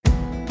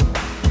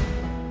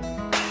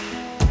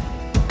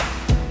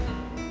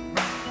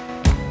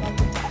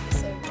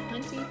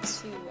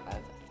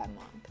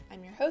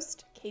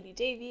host, Katie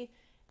Davey,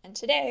 and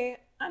today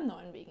I'm the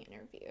one being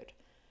interviewed.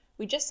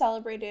 We just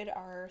celebrated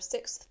our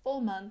 6th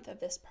full month of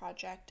this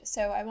project,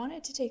 so I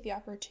wanted to take the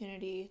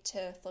opportunity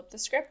to flip the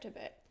script a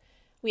bit.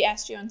 We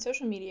asked you on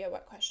social media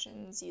what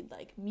questions you'd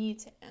like me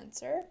to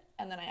answer,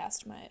 and then I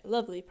asked my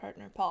lovely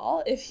partner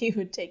Paul if he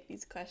would take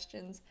these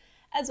questions,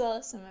 as well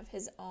as some of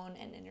his own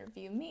and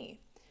interview me.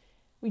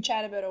 We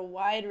chat about a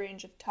wide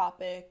range of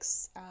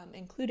topics,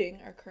 including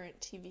our current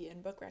TV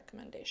and book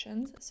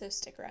recommendations, so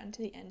stick around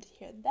to the end to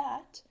hear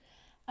that.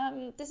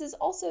 This is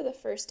also the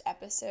first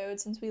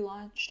episode since we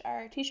launched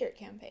our t-shirt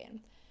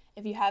campaign.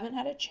 If you haven't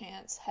had a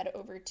chance, head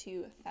over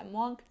to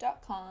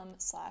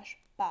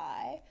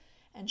femwonk.com/buy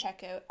and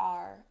check out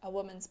our A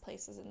Woman's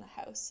Place is in the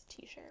House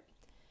t-shirt.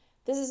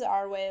 This is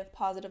our way of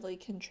positively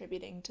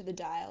contributing to the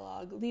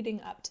dialogue leading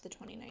up to the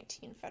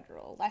 2019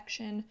 federal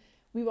election.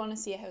 We want to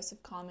see a House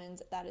of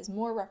Commons that is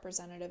more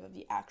representative of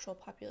the actual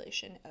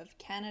population of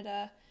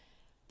Canada.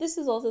 This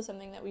is also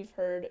something that we've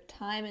heard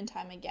time and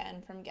time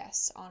again from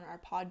guests on our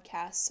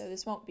podcast, so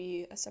this won't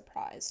be a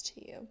surprise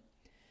to you.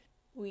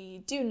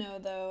 We do know,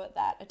 though,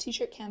 that a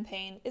t-shirt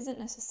campaign isn't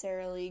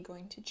necessarily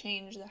going to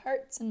change the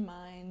hearts and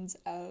minds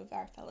of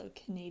our fellow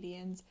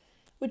Canadians,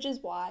 which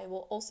is why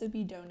we'll also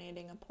be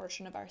donating a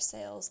portion of our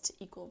sales to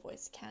Equal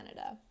Voice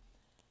Canada.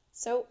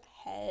 So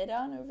head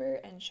on over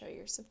and show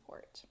your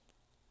support.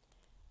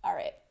 All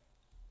right,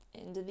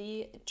 into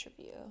the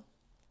interview.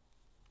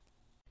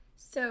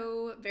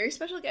 So, very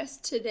special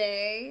guest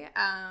today.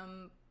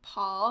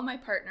 Paul, my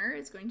partner,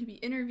 is going to be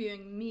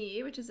interviewing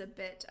me, which is a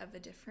bit of a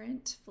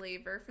different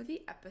flavor for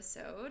the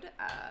episode.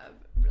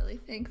 Really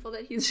thankful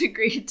that he's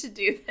agreed to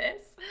do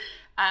this.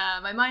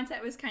 My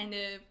mindset was kind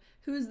of,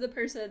 who's the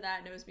person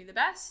that knows me the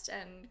best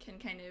and can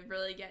kind of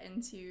really get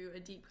into a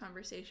deep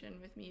conversation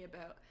with me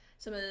about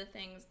some of the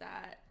things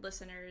that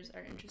listeners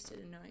are interested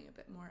in knowing a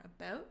bit more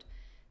about.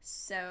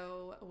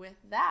 So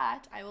with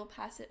that, I will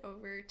pass it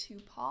over to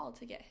Paul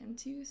to get him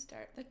to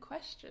start the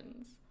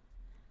questions.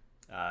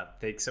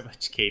 Thanks so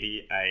much,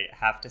 Katie. I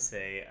have to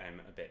say I'm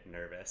a bit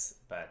nervous,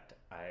 but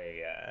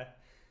I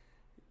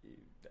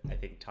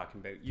think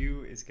talking about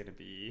you is going to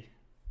be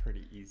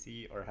pretty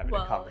easy, or having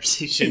a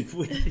conversation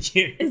with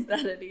you. Is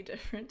that any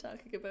different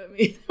talking about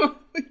me than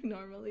what we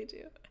normally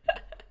do?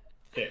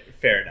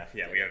 Fair enough.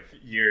 Yeah, we have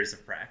years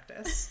of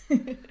practice.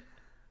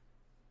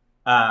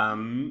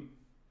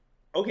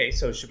 Okay,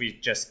 so should we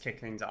just kick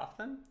things off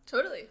then?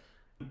 Totally.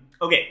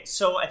 Okay,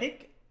 so I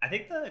think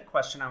the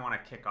question I want to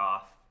kick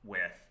off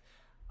with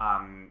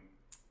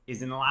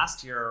is, in the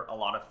last year, a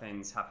lot of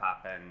things have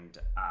happened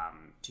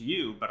to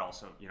you, but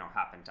also,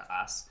 happened to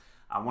us.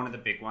 One of the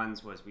big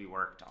ones was we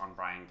worked on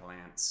Brian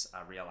Gallant's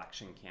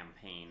re-election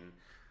campaign,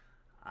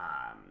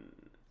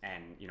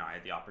 and I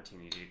had the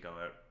opportunity to go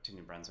out to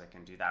New Brunswick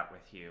and do that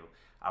with you.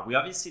 We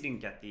obviously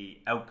didn't get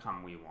the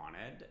outcome we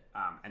wanted,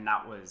 and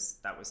that was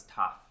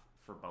tough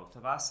for both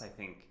of us. I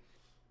think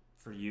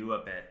for you a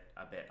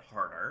bit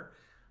harder.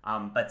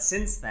 But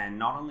since then,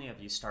 not only have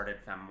you started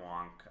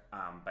FemWonk,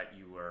 but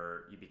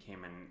you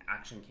became an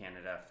Action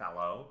Canada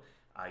fellow.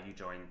 You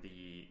joined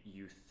the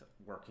youth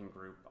working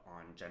group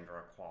on gender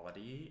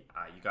equality.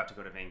 You got to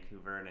go to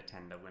Vancouver and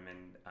attend a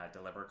Women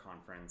Deliver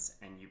conference,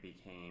 and you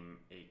became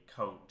a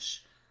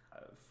coach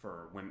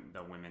for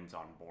the Women's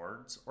on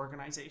Boards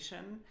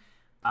organization.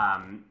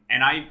 And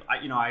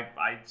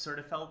I sort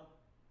of felt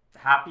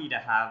happy to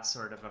have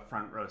sort of a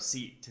front row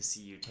seat to see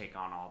you take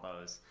on all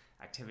those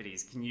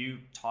activities. Can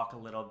you talk a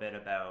little bit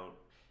about,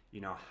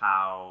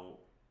 how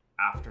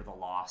after the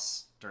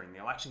loss during the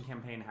election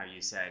campaign, how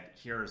you said,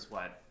 here's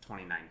what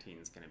 2019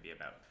 is going to be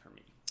about for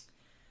me?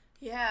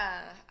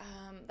 Yeah,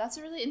 that's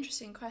a really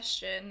interesting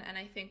question, and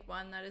I think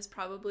one that is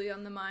probably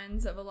on the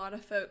minds of a lot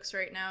of folks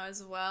right now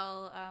as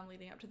well,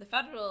 leading up to the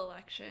federal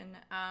election.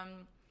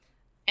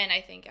 And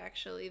I think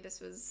actually this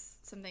was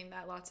something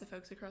that lots of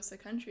folks across the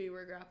country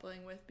were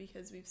grappling with,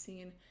 because we've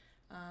seen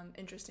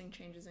interesting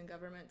changes in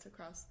governments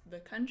across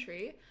the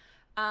country.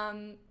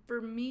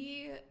 For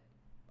me,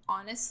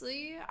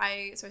 honestly,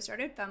 I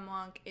started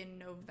FemWonk in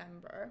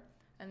November,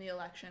 and the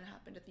election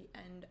happened at the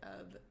end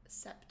of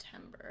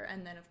September.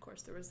 And then, of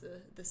course, there was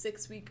the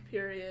 6-week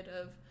period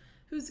of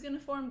who's going to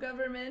form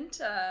government,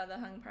 the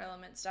hung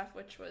parliament stuff,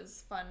 which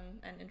was fun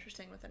and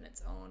interesting within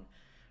its own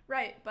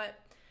right.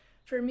 But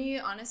for me,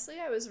 honestly,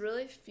 I was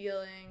really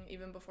feeling,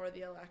 even before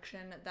the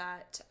election,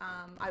 that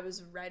I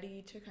was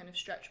ready to kind of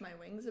stretch my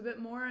wings a bit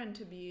more and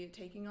to be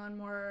taking on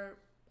more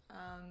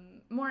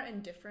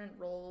and different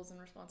roles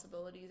and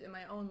responsibilities in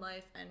my own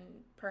life,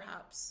 and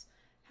perhaps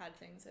had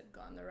things had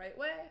gone the right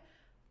way,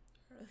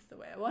 or the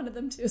way I wanted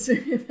them to, is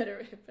maybe a better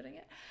way of putting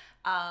it.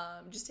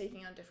 Just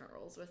taking on different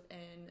roles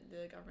within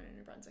the government in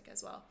New Brunswick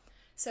as well.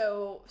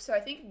 So I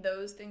think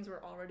those things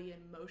were already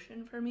in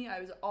motion for me.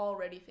 I was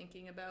already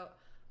thinking about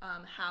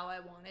how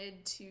I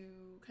wanted to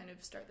kind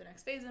of start the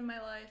next phase in my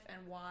life,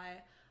 and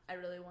why I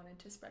really wanted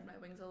to spread my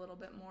wings a little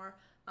bit more.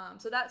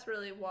 So that's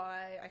really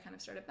why I kind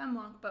of started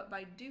FemWonk. But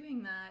by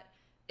doing that,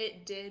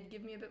 it did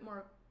give me a bit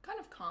more kind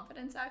of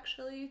confidence,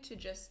 actually, to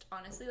just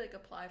honestly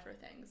apply for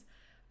things.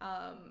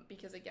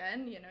 Because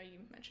again, you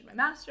mentioned my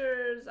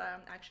master's,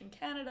 Action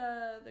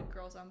Canada, the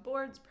Girls on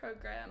Boards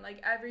program,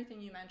 like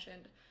everything you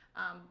mentioned,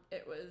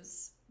 it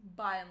was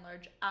by and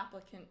large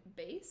applicant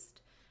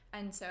based.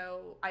 And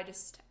so I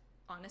just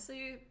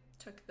honestly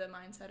took the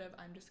mindset of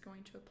I'm just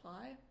going to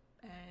apply,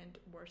 and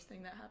worst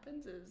thing that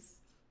happens is,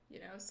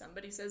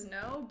 somebody says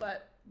no,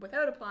 but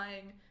without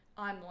applying,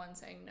 I'm the one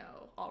saying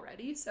no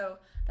already. So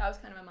that was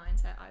kind of a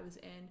mindset I was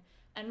in.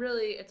 And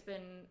really, it's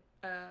been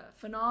a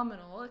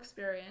phenomenal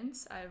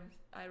experience.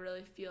 I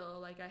really feel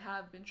like I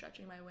have been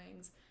stretching my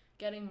wings,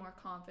 getting more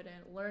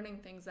confident, learning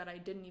things that I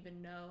didn't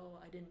even know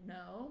I didn't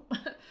know,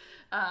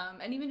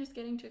 and even just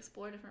getting to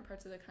explore different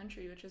parts of the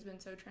country, which has been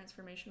so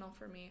transformational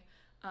for me.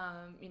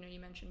 You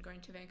mentioned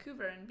going to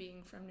Vancouver, and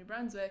being from New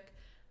Brunswick,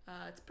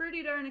 it's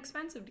pretty darn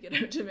expensive to get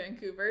out to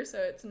Vancouver, so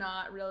it's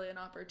not really an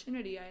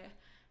opportunity I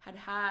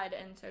had.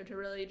 And so to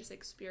really just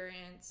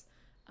experience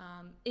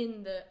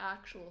in the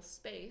actual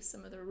space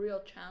some of the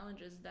real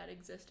challenges that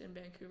exist in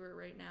Vancouver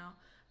right now,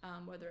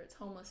 whether it's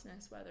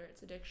homelessness, whether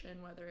it's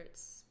addiction, whether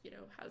it's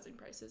housing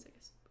prices. I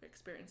guess I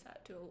experienced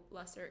that to a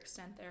lesser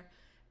extent there,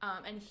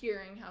 and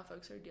hearing how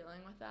folks are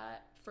dealing with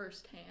that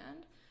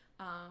firsthand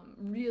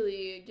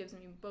really gives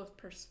me both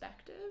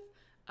perspective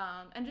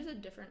and just a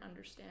different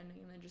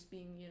understanding than just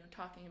being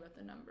talking about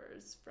the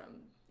numbers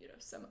from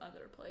some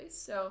other place.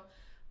 So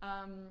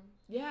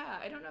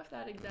I don't know if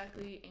that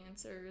exactly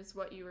answers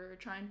what you were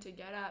trying to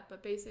get at,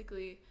 but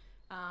basically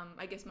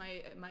I guess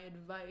my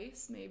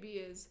advice maybe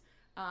is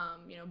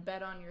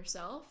bet on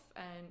yourself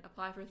and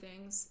apply for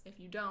things. If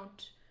you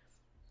don't,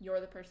 you're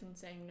the person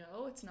saying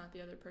no, it's not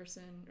the other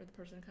person or the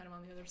person kind of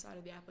on the other side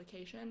of the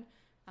application.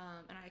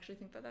 And I actually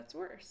think that that's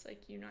worse,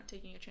 like you're not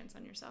taking a chance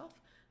on yourself.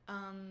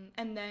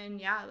 And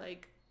then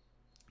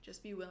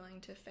just be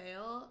willing to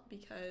fail,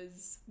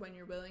 because when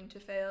you're willing to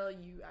fail,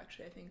 you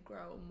actually, I think,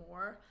 grow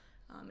more,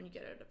 and you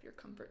get out of your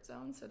comfort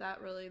zone. So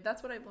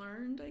that's what I've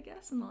learned, I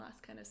guess, in the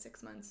last kind of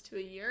 6 months to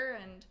a year.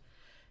 And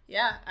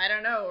I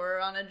don't know, we're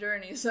on a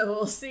journey, so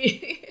we'll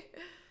see.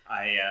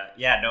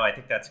 I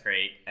think that's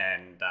great.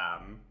 And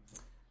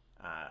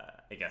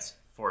I guess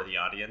for the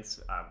audience,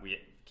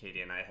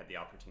 Katie and I had the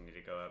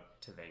opportunity to go up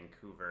to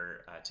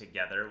Vancouver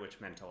together, which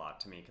meant a lot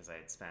to me because I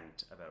had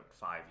spent about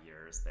 5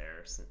 years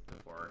there since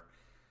before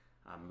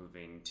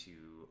moving to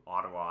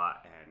Ottawa,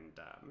 and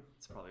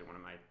it's probably one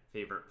of my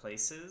favorite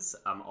places.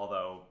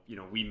 Although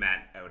we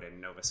met out in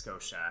Nova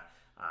Scotia,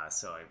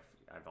 so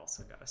I've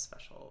also got a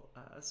special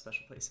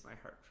place in my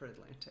heart for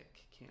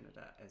Atlantic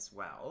Canada as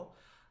well.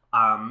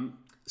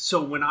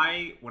 So when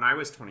I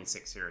was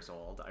 26 years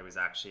old, I was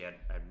actually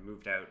I'd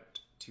moved out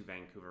to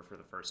Vancouver for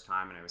the first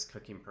time, and I was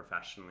cooking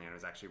professionally, and I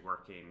was actually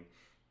working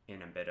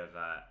in a bit of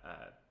a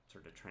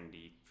sort of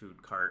trendy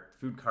food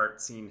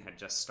cart scene had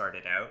just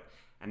started out.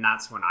 And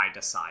that's when I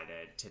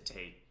decided to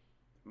take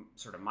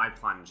sort of my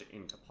plunge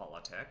into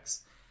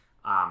politics.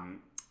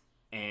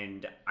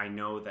 And I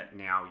know that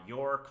now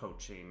you're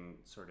coaching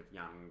sort of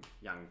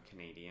young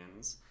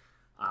Canadians.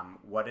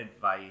 What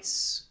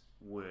advice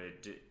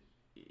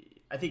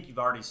I think you've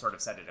already sort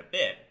of said it a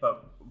bit,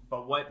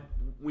 but what,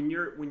 when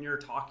you're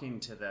talking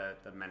to the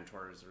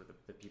mentors or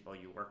the people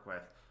you work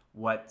with,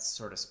 what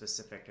sort of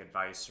specific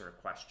advice or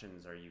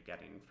questions are you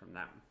getting from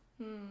them?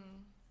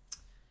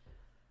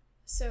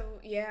 So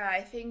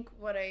I think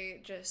what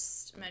I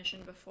just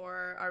mentioned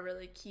before are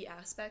really key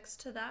aspects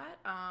to that.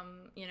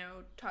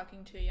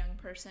 Talking to a young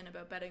person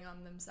about betting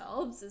on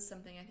themselves is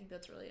something I think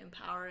that's really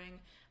empowering,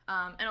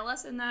 and a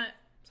lesson that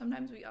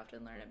sometimes we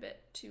often learn a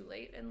bit too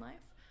late in life.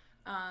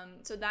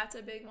 So that's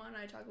a big one.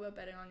 I talk about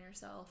betting on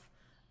yourself,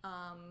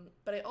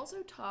 but I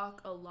also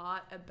talk a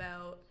lot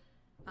about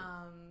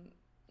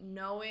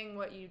knowing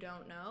what you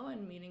don't know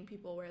and meeting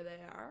people where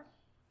they are.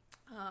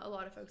 A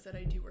lot of folks that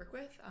I do work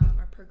with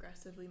are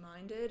progressively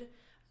minded,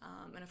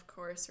 and of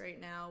course right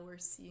now we're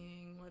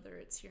seeing, whether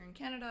it's here in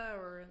Canada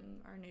or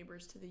in our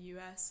neighbors to the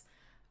US,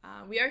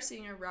 we are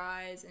seeing a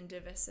rise in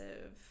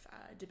divisive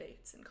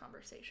debates and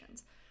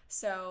conversations.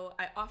 So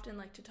I often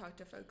like to talk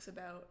to folks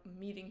about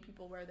meeting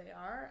people where they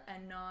are,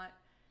 and not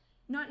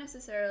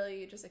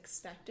necessarily just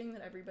expecting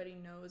that everybody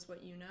knows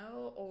what you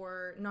know,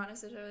 or not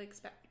necessarily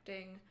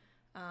expecting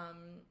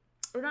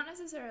or not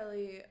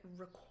necessarily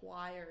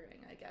requiring,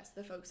 I guess,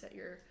 the folks that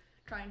you're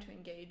trying to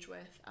engage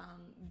with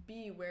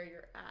be where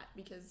you're at,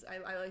 because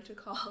I like to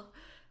call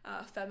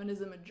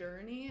feminism a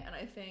journey, and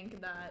I think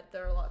that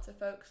there are lots of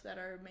folks that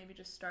are maybe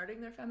just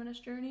starting their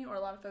feminist journey, or a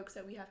lot of folks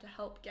that we have to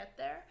help get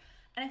there,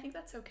 and I think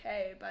that's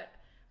okay. But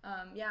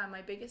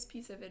my biggest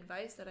piece of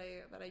advice that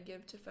I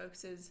give to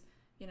folks is,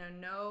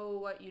 know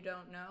what you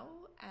don't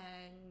know,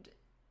 and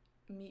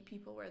meet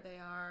people where they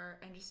are,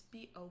 and just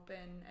be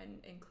open and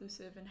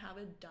inclusive and have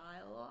a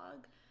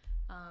dialogue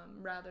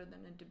rather than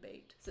a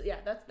debate. So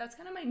that's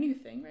kind of my new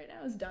thing right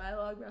now, is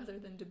dialogue rather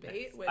than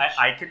debate. Which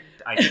I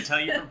could tell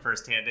you from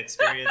firsthand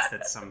experience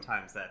that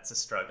sometimes that's a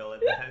struggle in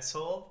the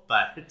household,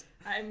 but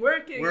I'm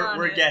working on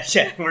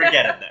it. We're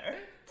getting there.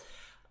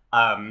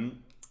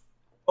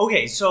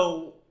 Okay,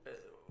 so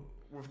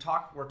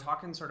we're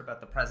talking sort of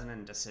about the present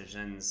and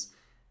decisions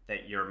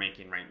that you're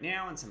making right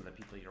now and some of the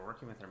people you're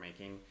working with are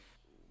making.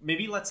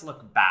 Maybe let's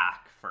look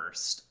back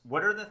first.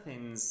 What are the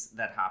things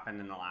that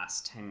happened in the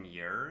last 10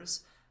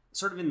 years,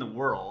 sort of in the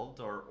world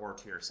or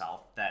to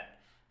yourself, that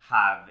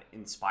have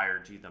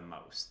inspired you the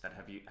most, that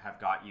have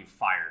got you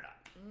fired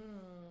up?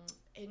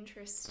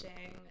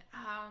 Interesting.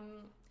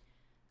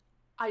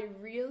 I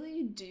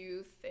really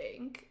do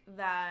think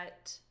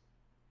that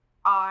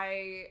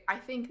I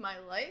think my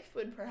life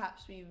would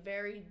perhaps be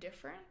very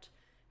different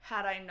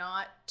had I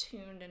not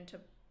tuned into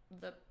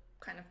the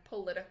kind of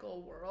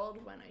political world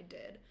when I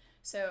did.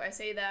 So I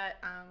say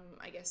that,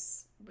 I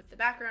guess, with the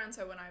background.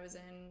 So when I was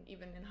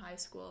even in high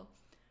school,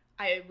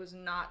 I was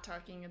not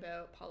talking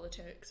about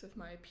politics with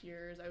my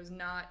peers. I was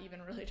not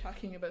even really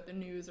talking about the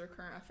news or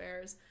current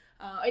affairs.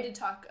 I did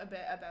talk a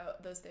bit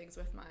about those things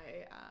with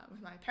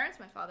my parents,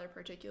 my father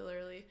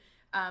particularly,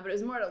 but it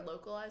was more at a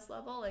localized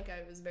level. Like,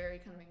 I was very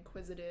kind of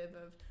inquisitive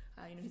of,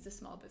 he's a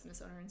small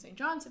business owner in St.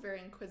 John, so very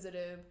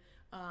inquisitive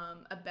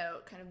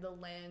about kind of the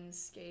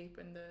landscape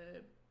and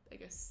the, I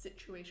guess,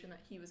 situation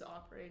that he was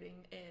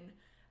operating in.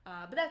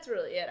 But that's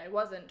really it. I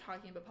wasn't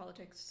talking about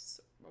politics.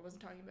 I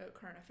wasn't talking about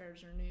current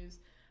affairs or news.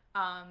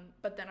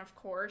 But then, of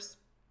course,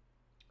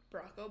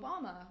 Barack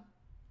Obama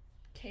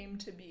came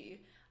to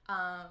be.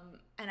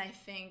 And I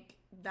think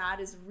that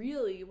is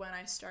really when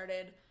I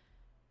started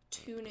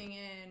tuning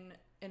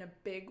in a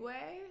big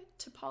way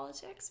to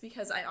politics,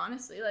 because I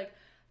honestly,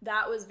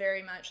 that was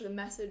very much the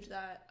message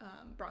that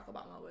Barack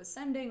Obama was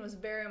sending, was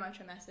very much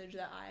a message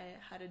that I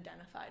had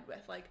identified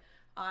with.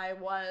 I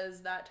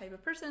was that type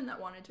of person that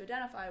wanted to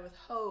identify with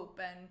hope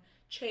and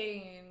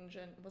change.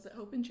 And was it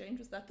hope and change?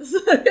 Was that the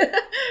song?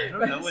 I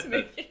don't know what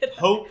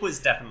hope was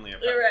definitely a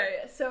part.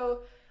 Right. So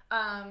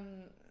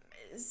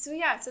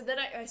then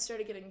I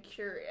started getting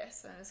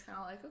curious, and I was kind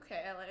of like,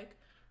 okay,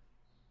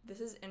 this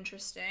is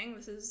interesting.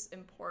 This is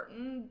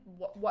important.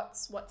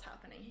 What's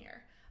happening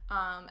here?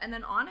 And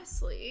then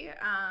honestly,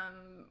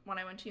 when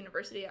I went to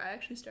university, I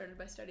actually started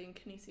by studying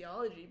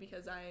kinesiology,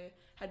 because I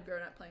had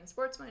grown up playing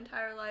sports my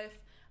entire life.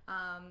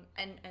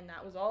 And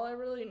that was all I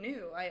really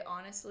knew. I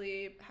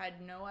honestly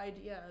had no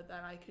idea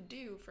that I could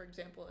do, for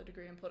example, a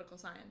degree in political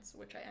science,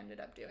 which I ended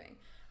up doing.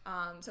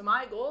 So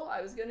my goal,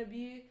 I was going to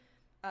be,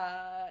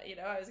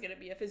 I was going to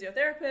be a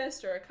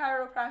physiotherapist or a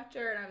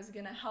chiropractor, and I was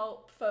going to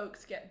help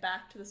folks get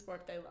back to the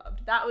sport they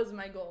loved. That was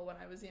my goal when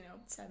I was,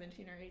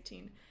 17 or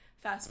 18.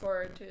 Fast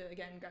forward to,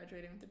 again,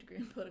 graduating with a degree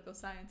in political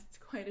science. It's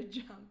quite a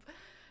jump.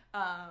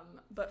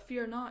 But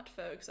fear not,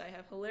 folks, I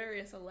have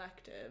hilarious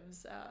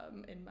electives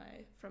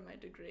from my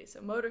degree.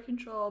 So motor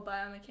control,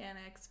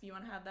 biomechanics, if you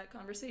want to have that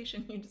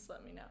conversation, you just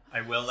let me know.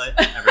 I will let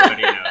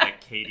everybody know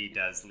that Katie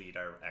does lead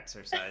our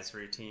exercise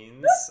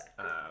routines.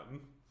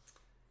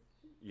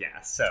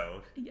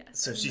 So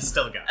she's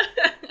still got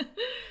it.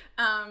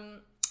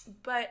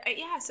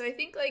 So I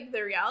think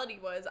the reality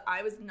was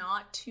I was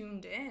not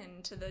tuned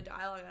in to the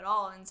dialogue at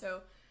all. And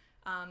so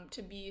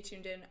to be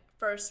tuned in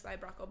first by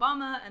Barack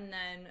Obama, and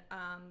then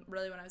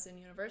really when I was in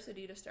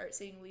university to start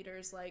seeing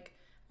leaders like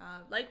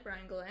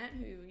Brian Gallant,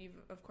 who you've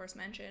of course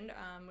mentioned,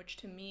 which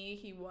to me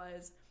he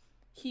was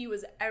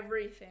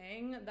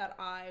everything that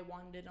I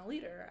wanted in a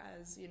leader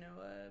as a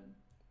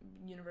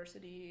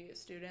university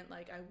student.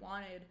 I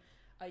wanted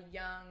a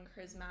young,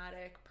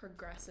 charismatic,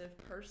 progressive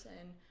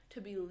person to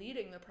be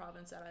leading the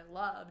province that I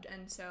loved.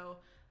 And so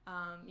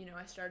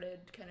I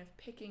started kind of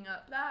picking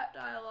up that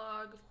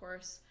dialogue. Of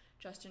course,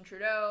 Justin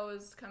Trudeau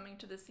was coming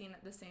to the scene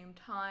at the same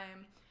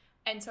time.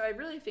 And so I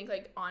really think,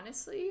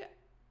 honestly,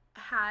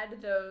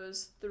 had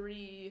those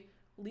three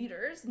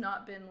leaders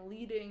not been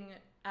leading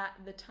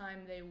at the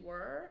time they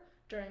were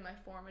during my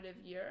formative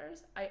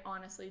years, I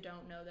honestly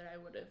don't know that I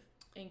would have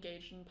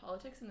engaged in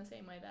politics in the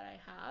same way that I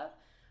have.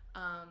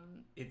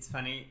 It's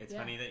funny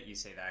that you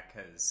say that,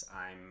 because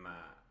I'm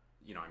a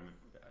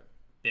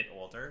bit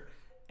older,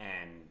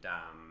 and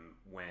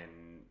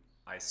when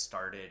I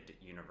started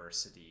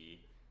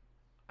university,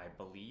 I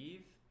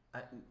believe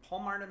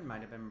Paul Martin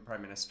might have been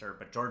prime minister,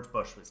 but George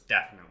Bush was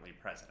definitely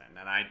president.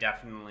 And I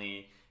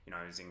definitely,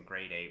 I was in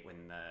grade 8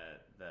 when the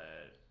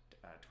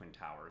Twin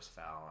Towers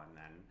fell, and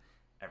then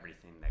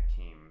everything that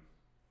came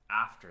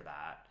after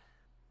that.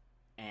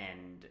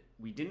 And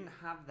we didn't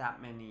have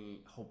that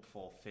many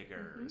hopeful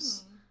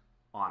figures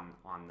on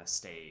the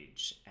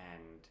stage.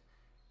 And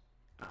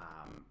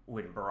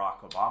when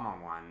Barack Obama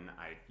won,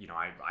 I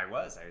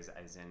was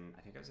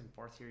in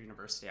fourth year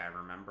university. I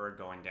remember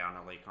going down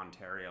to Lake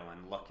Ontario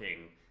and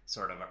looking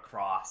sort of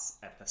across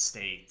at the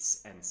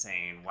states and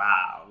saying,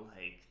 wow,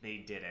 they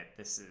did it.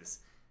 This is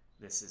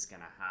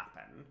gonna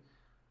happen.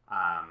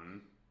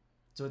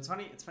 So it's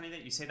funny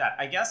that you say that.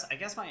 I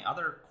guess my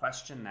other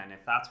question then,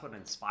 if that's what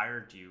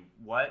inspired you,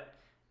 what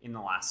in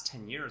the last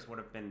 10 years would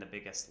have been the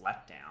biggest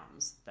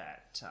letdowns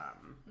that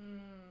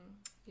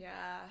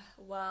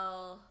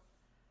well,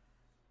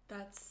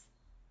 that's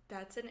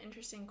an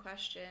interesting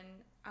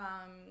question.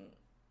 And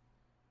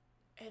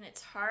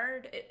it's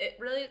hard.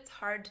 It's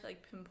hard to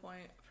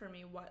pinpoint for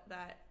me what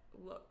that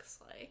looks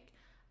like.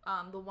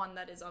 The one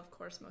that is of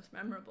course most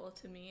memorable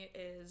to me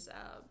is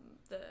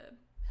the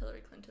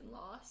Hillary Clinton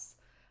loss.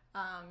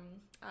 I,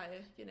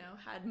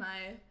 had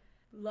my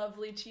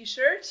lovely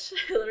t-shirt,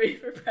 Hillary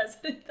for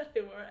President, that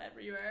I wore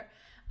everywhere.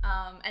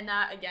 And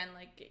that, again,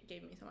 it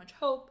gave me so much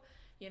hope.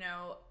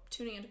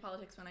 Tuning into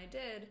politics when I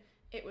did,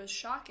 it was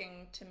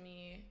shocking to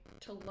me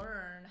to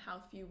learn how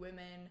few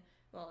women,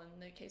 well, in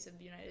the case of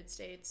the United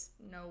States,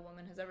 no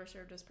woman has ever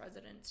served as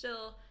president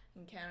still.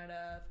 In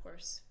Canada, of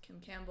course,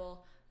 Kim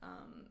Campbell.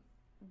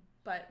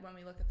 But when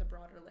we look at the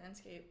broader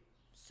landscape,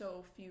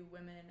 so few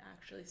women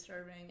actually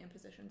serving in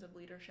positions of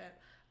leadership.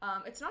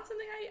 It's not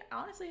something I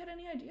honestly had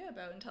any idea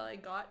about until I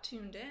got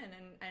tuned in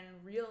and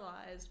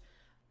realized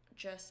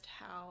just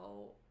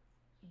how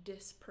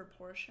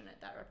disproportionate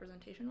that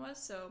representation was.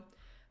 So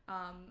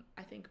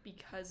I think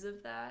because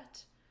of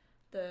that,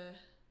 the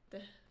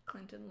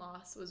Clinton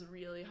loss was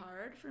really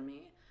hard for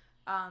me.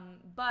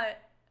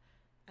 But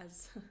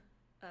as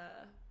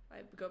I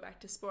go back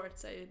to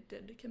sports, I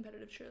did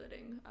competitive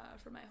cheerleading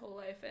for my whole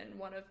life, and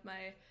one of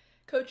my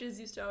coaches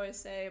used to always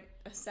say,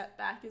 a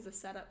setback is a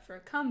setup for a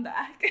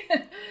comeback.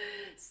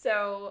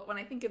 So when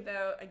I think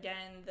about,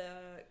 again,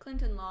 the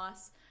Clinton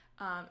loss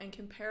and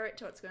compare it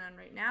to what's going on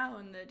right now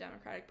in the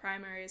Democratic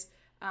primaries,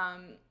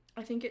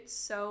 I think it's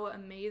so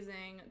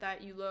amazing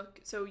that you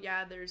look, so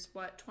yeah, there's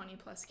 20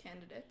 plus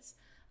candidates,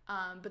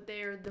 but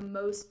they're the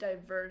most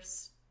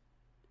diverse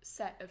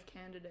set of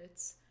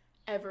candidates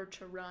ever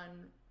to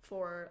run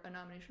for a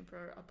nomination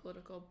for a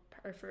political,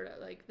 or for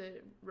the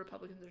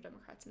Republicans or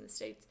Democrats in the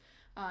States.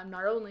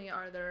 Not only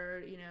are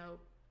there,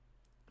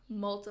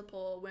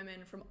 multiple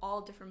women from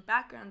all different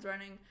backgrounds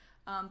running,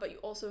 but you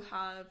also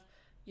have,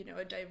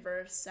 a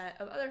diverse set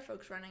of other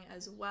folks running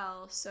as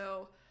well.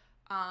 So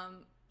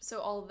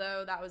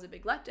although that was a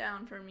big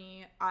letdown for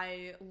me,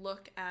 I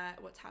look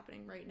at what's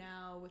happening right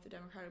now with the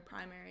Democratic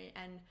primary,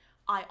 and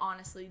I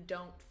honestly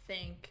don't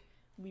think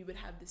we would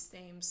have the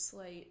same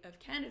slate of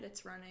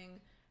candidates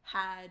running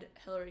had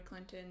Hillary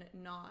Clinton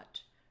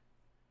not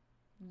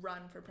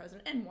run for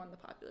president and won the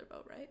popular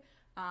vote, right?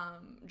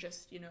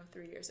 Just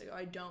 3 years ago.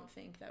 I don't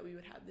think that we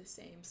would have the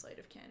same slate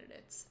of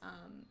candidates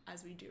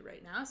as we do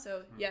right now.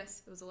 So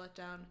yes, it was a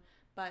letdown,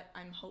 but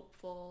I'm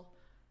hopeful.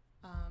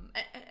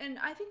 And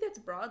I think that's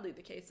broadly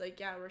the case.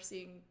 We're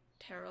seeing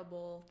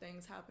terrible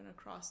things happen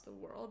across the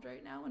world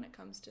right now when it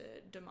comes to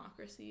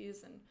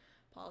democracies and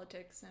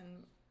politics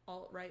and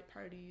alt-right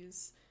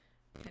parties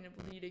kind of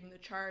leading the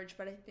charge.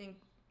 But I think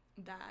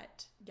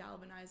that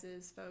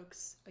galvanizes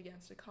folks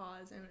against a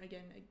cause. And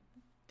again,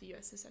 the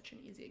U.S. is such an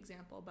easy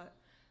example, but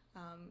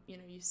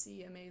you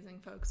see amazing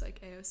folks like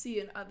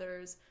AOC and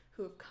others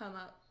who have come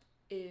up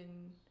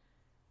in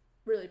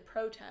really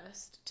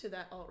protest to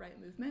that alt-right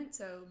movement.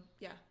 So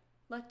yeah,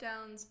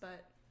 letdowns,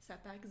 but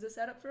setback is a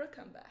setup for a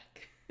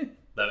comeback.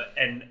 Love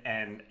it.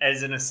 And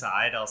as an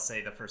aside, I'll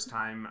say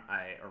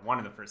one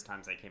of the first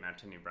times I came out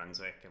to New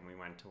Brunswick, and we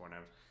went to one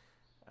of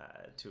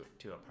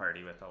to a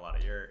party with a lot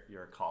of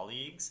your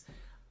colleagues.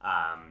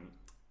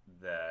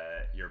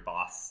 Your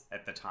boss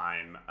at the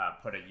time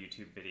put a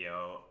YouTube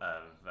video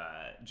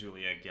of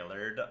Julia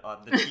Gillard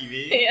on the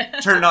TV. Yeah.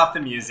 Turned off the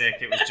music.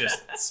 It was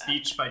just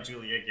speech by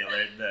Julia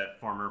Gillard, the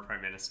former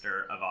Prime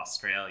Minister of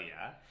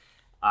Australia.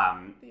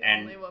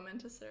 Only woman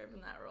to serve in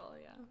that role,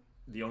 yeah.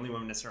 The only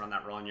woman to serve on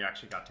that role, and you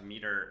actually got to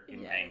meet her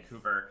in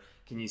Vancouver.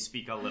 Can you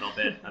speak a little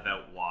bit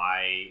about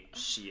why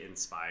she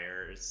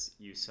inspires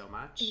you so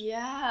much?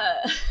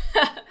 Yeah.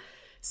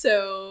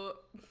 So,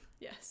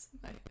 yes,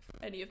 if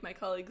any of my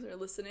colleagues are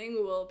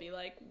listening, will be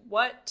like,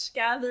 what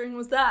gathering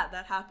was that?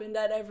 That happened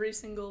at every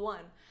single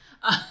one.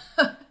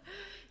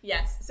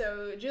 Yes,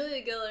 so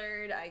Julia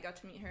Gillard, I got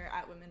to meet her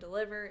at Women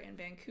Deliver in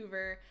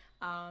Vancouver.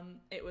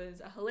 It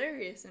was a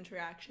hilarious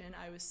interaction.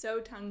 I was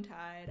so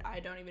tongue-tied. I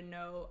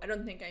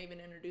don't think I even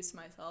introduced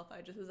myself.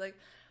 I just was like,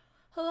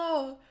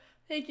 hello,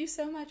 thank you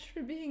so much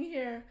for being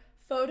here.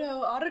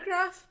 Photo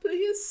autograph,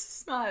 please?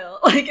 Smile.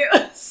 It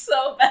was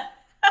so bad.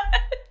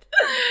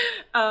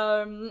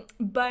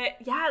 But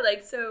yeah,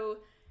 so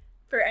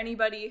for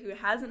anybody who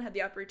hasn't had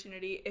the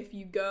opportunity, if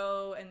you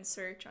go and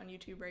search on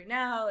YouTube right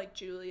now,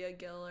 Julia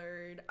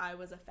Gillard, I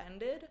Was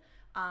Offended,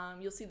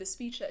 you'll see the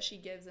speech that she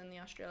gives in the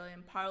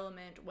Australian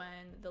Parliament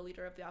when the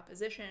leader of the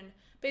opposition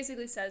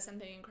basically says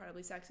something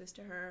incredibly sexist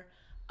to her,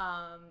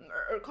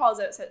 or calls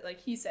out,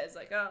 he says,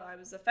 oh, I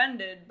was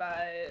offended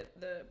by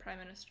the Prime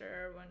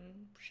Minister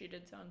when she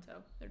did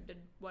so-and-so, or did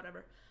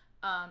whatever.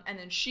 And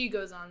then she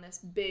goes on this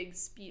big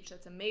speech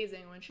that's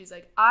amazing when she's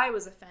like, I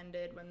was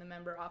offended when the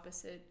member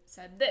opposite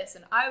said this,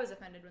 and I was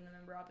offended when the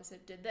member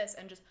opposite did this,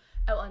 and just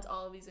outlines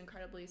all of these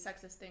incredibly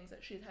sexist things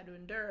that she's had to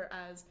endure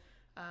as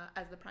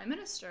the Prime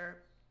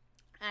Minister.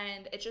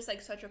 And it's just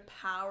such a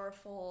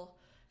powerful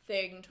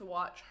thing to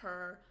watch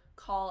her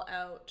call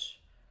out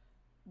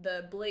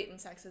the blatant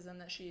sexism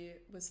that she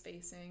was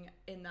facing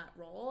in that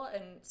role.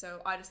 And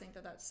so I just think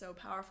that that's so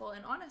powerful.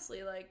 And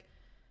honestly,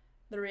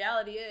 the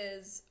reality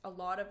is a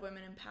lot of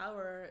women in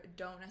power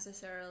don't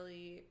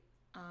necessarily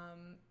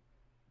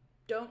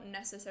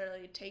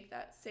take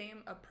that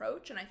same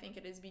approach. And I think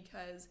it is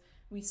because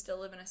we still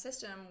live in a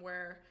system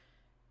where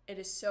it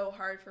is so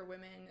hard for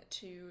women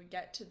to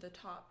get to the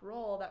top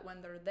role that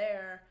when they're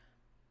there,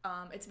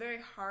 it's very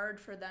hard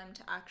for them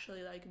to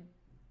actually like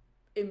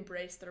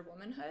embrace their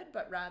womanhood,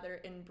 but rather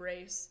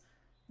embrace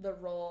the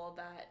role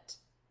that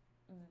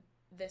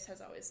this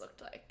has always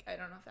looked like. I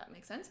don't know if that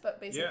makes sense,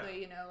 but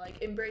basically, you know,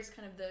 like embrace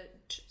kind of the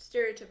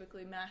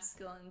stereotypically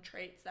masculine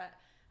traits that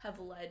have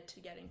led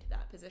to getting to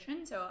that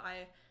position. So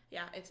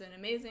it's an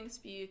amazing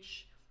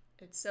speech.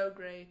 It's so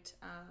great.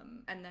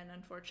 And then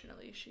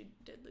unfortunately she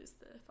did lose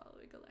the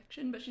following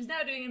election, but she's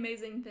now doing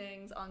amazing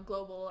things on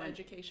global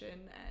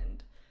education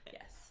and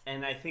yes.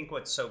 And I think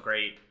what's so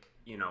great,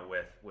 you know,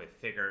 with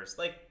figures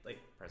like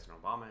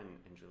President Obama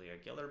and Julia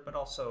Gillard, but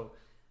also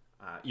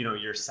you know,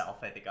 yourself.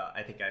 I think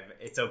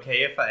it's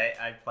okay if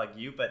I plug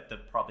you, but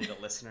probably the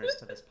listeners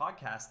to this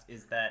podcast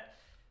is that,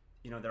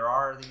 you know, there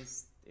are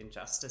these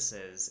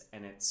injustices,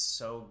 and it's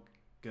so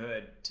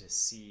good to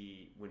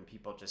see when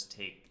people just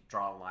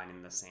draw a line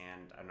in the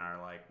sand and are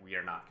like, we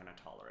are not going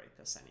to tolerate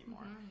this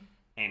anymore.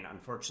 And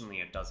unfortunately,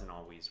 it doesn't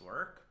always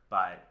work,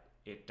 but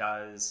it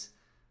does.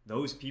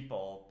 Those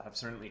people have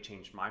certainly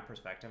changed my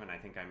perspective, and I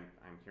think I'm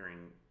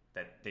hearing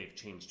that they've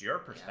changed your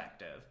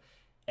perspective,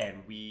 and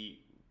we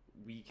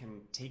can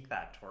take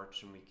that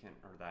torch and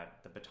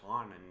the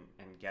baton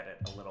and get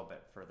it a little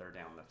bit further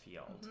down the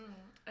field.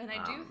 And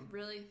I do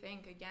really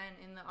think, again,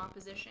 in the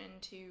opposition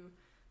to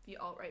the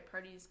alt-right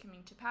parties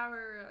coming to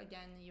power,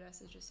 again, the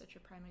US is just such a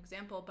prime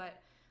example,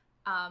 but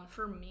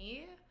for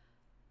me,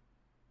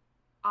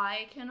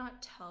 I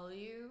cannot tell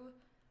you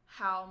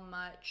how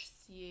much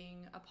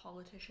seeing a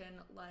politician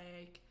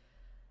like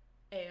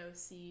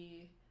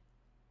AOC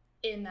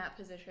in that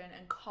position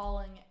and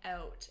calling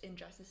out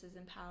injustices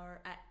in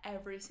power at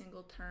every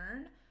single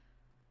turn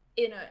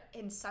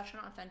in such an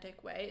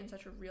authentic way, in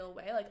such a real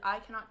way. Like, I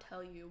cannot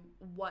tell you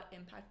what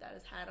impact that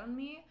has had on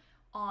me,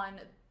 on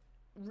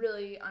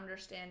really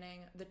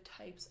understanding the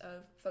types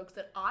of folks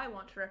that I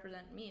want to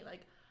represent me.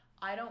 Like,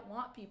 I don't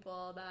want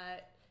people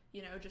that,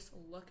 you know, just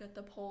look at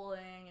the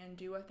polling and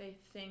do what they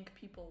think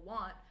people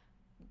want.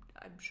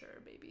 I'm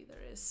sure maybe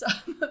there is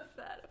some of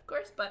that, of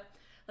course, but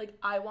like,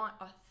 I want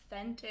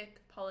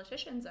authentic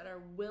politicians that are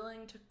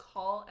willing to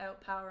call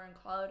out power and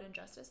call out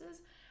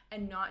injustices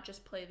and not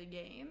just play the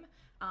game.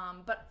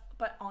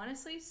 But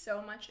honestly,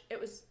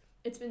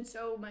 it's been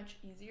so much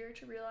easier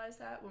to realize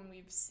that when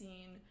we've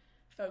seen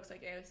folks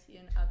like AOC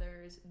and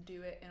others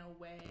do it in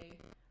a way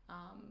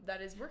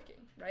that is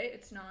working, right?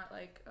 It's not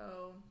like,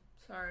 oh,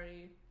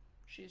 sorry,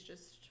 she's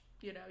just,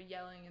 you know,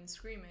 yelling and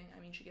screaming.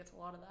 I mean, she gets a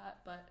lot of that,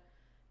 but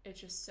it's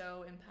just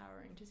so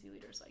empowering to see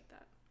leaders like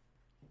that.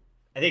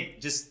 I think,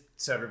 just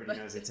so everybody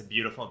knows, it's a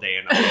beautiful day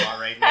in Ottawa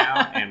right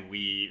now, and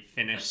we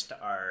finished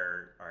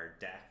our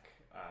deck.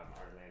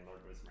 Our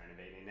landlord was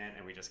renovating it,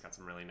 and we just got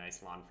some really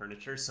nice lawn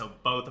furniture. So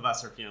both of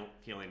us are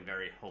feeling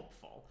very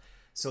hopeful.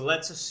 So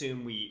let's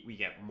assume we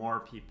get more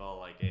people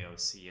like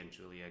AOC and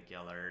Julia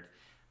Gillard,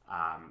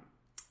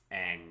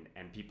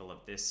 and people of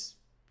this.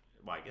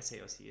 Well, I guess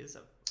AOC is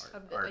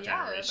our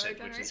generation,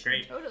 which is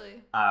great.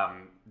 Totally.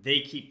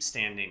 They keep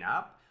standing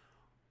up.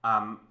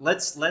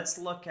 Let's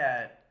look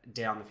at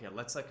down the field.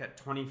 Let's look at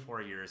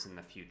 24 years in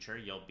the future.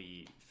 You'll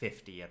be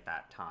 50 at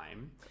that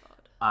time.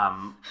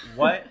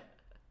 God.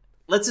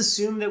 Let's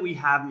assume that we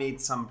have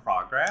made some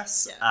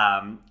progress.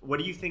 Yeah. What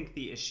do you think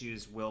the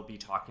issues we'll be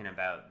talking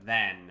about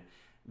then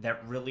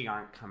that really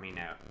aren't coming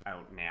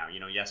out now? You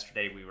know,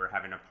 yesterday we were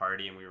having a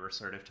party and we were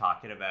sort of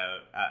talking about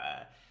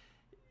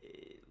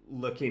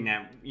looking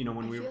at, you know,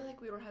 when I feel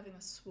like we were having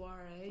a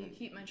soiree. You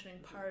keep mentioning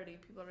party.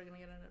 People are going to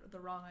get the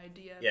wrong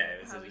idea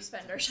of how we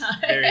spend our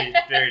time. Very,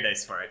 very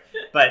nice soiree.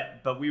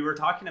 But we were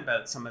talking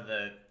about some of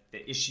the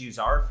issues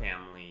our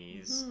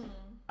families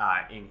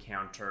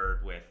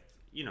encountered with,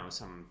 you know,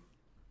 some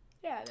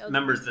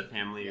members of the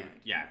family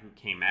who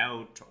came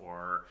out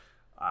or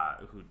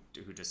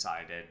who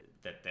decided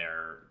that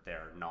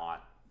they're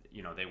not,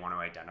 you know, they want to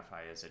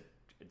identify as a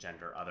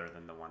gender other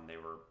than the one they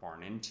were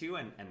born into,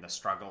 and the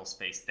struggles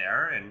faced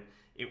there, and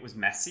it was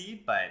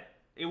messy, but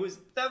it was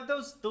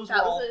those were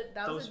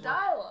a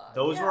dialogue.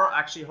 Those were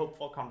actually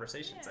hopeful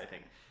conversations, I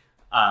think.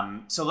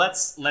 So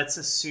let's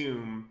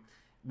assume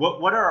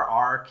what are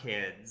our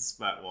kids?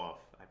 But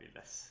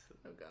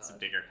that's a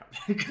bigger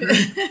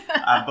company.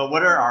 But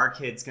what are our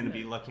kids going to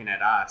be looking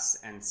at us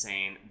and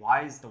saying,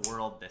 why is the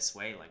world this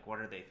way? Like,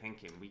 what are they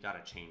thinking? We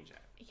got to change it.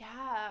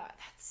 Yeah,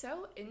 that's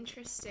so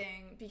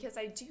interesting, because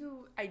I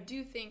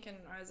do think, and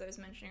as I was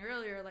mentioning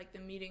earlier, like the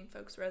meeting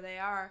folks where they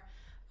are,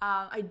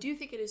 I do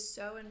think it is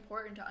so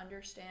important to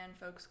understand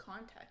folks'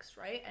 context,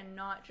 right? And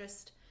not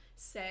just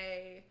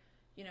say,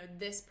 you know,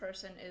 this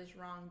person is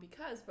wrong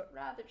because, but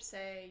rather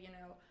say, you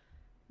know,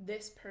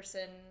 this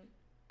person,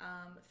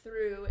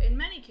 through, in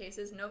many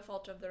cases, no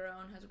fault of their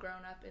own, has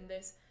grown up in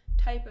this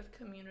type of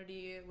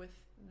community with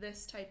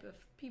this type of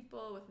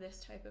people, with this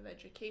type of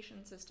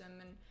education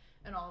system,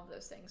 and all of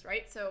those things,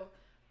 right? So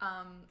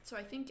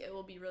I think it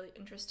will be really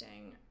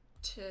interesting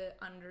to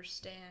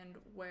understand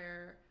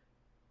where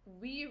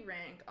we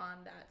rank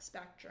on that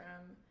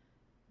spectrum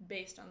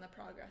based on the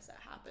progress that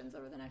happens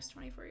over the next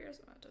 24 years.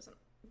 Well, it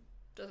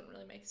doesn't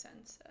really make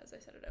sense as I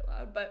said it out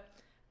loud, but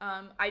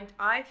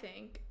I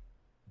think,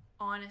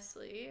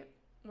 honestly,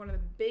 one of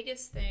the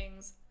biggest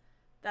things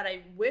that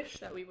I wish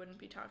that we wouldn't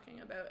be talking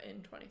about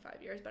in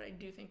 25 years, but I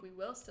do think we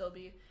will still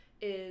be,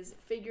 is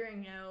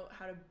figuring out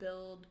how to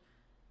build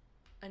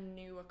a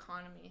new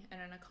economy,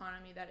 and an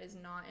economy that is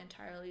not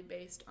entirely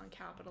based on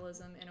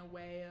capitalism, in a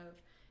way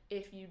of,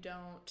 if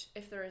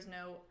there is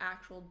no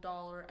actual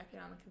dollar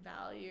economic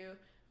value,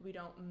 we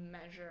don't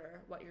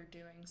measure what you're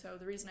doing. So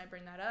the reason I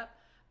bring that up,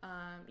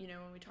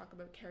 when we talk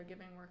about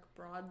caregiving work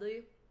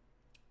broadly,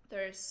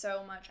 there is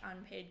so much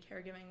unpaid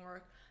caregiving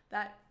work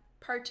that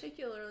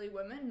particularly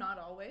women, not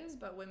always,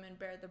 but women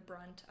bear the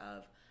brunt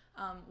of,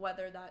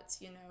 whether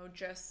that's,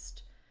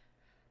 just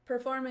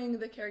performing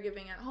the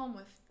caregiving at home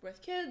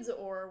with kids,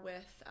 or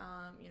with,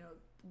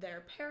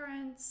 their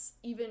parents,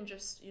 even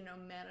just,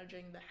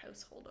 managing the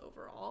household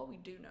overall. We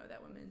do know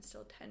that women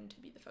still tend to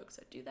be the folks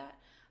that do that.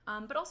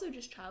 But also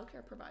just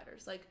childcare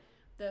providers. Like,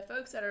 the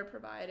folks that are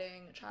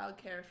providing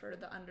childcare for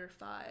the under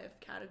 5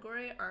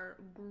 category are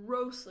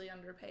grossly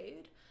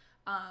underpaid.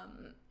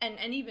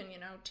 And even,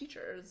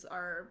 teachers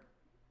are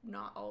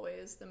not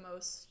always the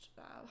most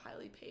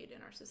highly paid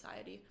in our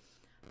society.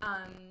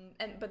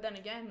 But then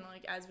again,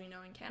 like, as we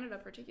know in Canada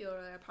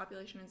particularly, our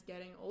population is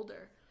getting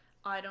older.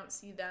 I don't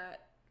see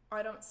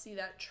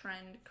that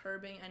trend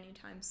curbing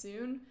anytime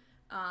soon.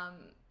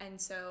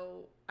 And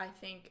so I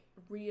think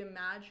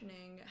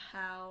reimagining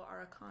how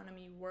our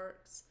economy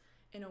works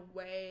in a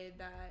way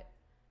that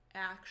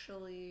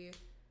actually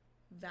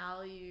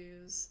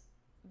values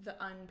the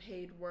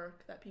unpaid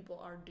work that people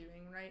are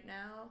doing right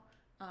now.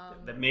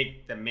 That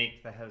make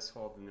the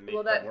household and the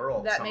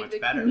world so much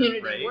better,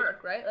 community right?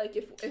 Work, right? Like,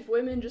 if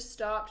women just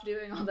stopped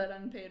doing all that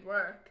unpaid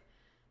work,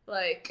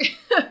 like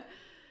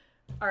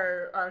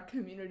our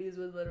communities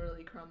would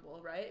literally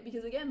crumble, right?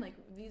 Because again, like,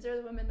 these are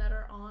the women that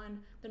are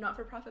on the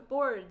not-for-profit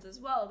boards as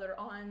well. They're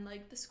on,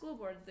 like, the school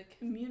boards, the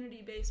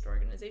community-based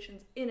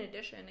organizations, in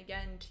addition,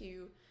 again,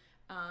 to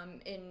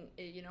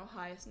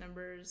highest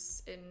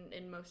numbers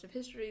in most of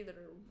history that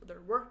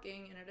they're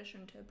working, in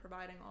addition to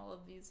providing all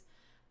of these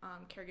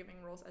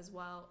caregiving roles as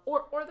well,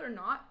 or they're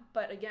not.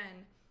 But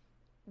again,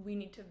 we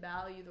need to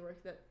value the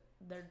work that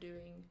they're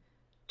doing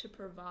to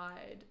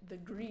provide the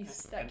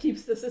grease that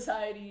keeps the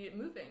society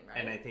moving, right?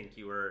 And I think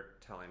you were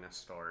telling a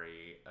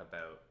story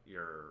about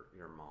your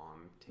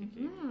mom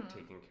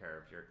taking care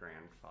of your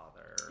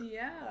grandfather.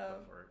 Yeah.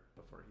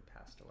 Before he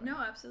passed away. No,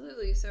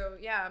 absolutely. So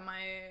yeah,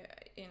 my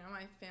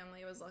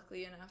family was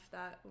lucky enough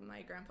that when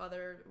my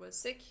grandfather was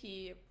sick,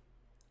 he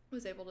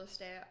was able to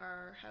stay at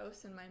our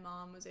house, and my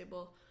mom was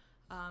able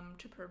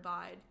to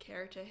provide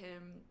care to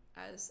him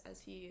as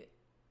he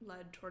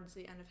led towards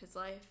the end of his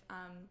life.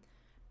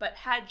 But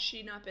had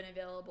she not been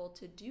available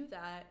to do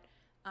that,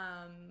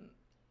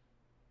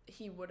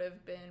 he would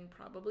have been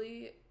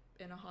probably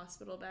in a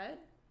hospital bed,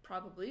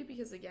 probably,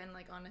 because again,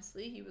 like,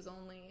 honestly, he was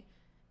only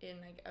in,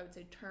 like, I would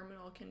say,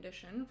 terminal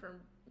condition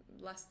for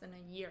less than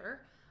a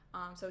year.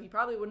 So he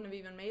probably wouldn't have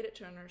even made it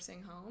to a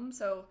nursing home.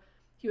 So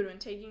he would have been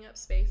taking up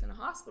space in a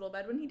hospital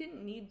bed when he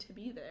didn't need to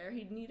be there.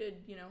 He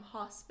needed,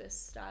 hospice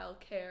style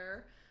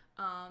care.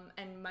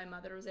 And my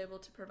mother was able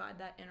to provide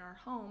that in our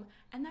home,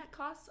 and that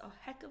costs a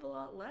heck of a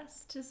lot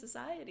less to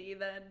society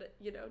than,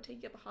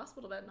 taking up a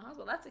hospital bed in a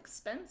hospital. That's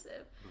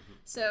expensive. Mm-hmm.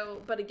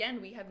 So, but again,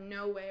 we have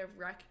no way of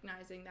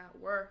recognizing that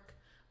work.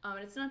 And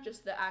it's not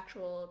just the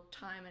actual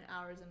time and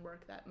hours and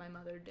work that my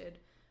mother did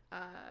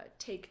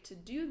take to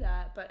do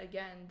that, but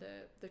again,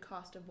 the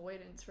cost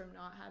avoidance from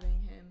not having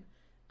him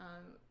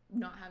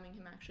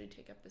actually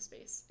take up the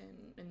space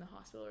in the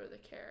hospital or the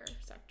care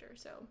sector.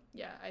 So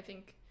yeah, I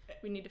think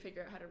we need to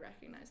figure out how to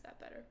recognize that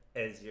better.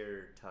 As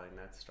you're telling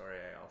that story,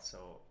 I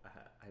also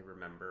I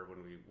remember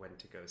when we went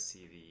to go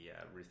see the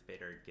Ruth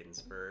Bader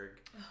Ginsburg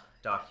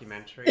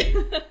documentary.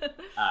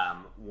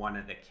 One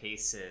of the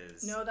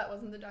cases. No, that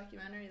wasn't the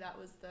documentary. That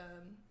was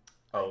the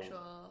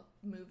actual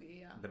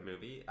movie. Yeah. The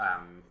movie,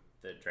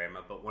 the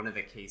drama. But one of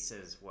the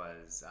cases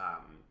was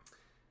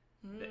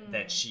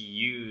that she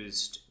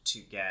used to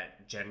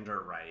get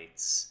gender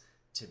rights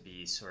to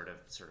be sort of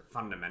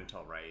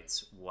fundamental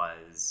rights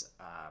was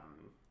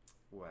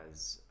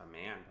a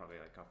man, probably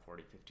like a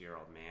 40,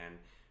 50-year-old man,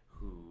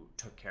 who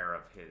took care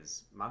of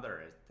his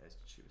mother as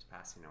she was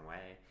passing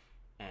away,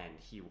 and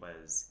he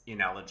was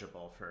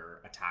ineligible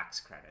for a tax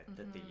credit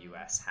that the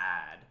U.S.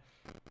 had,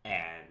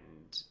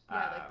 and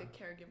like the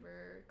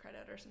caregiver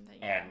credit or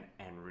something.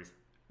 And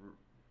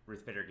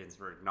Ruth Bader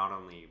Ginsburg not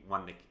only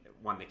won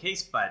the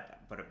case, but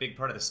a big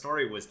part of the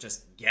story was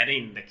just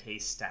getting the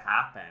case to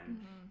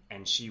happen,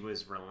 and she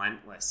was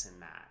relentless in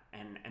that.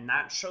 And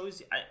that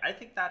shows, I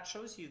think that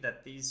shows you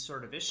that these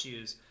sort of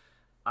issues,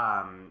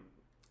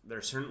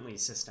 they're certainly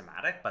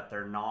systematic, but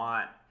they're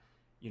not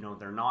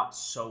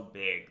so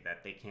big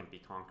that they can't be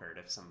conquered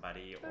if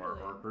somebody or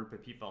a group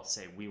of people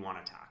say, we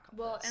want to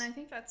tackle this. And I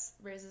think that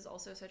raises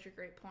also such a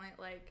great point.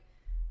 Like,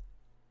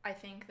 I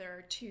think there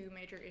are two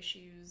major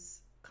issues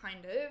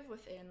kind of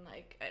within,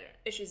 like,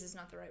 issues is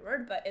not the right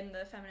word, but in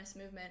the feminist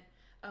movement,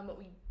 what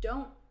we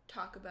don't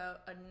talk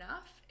about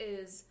enough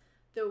is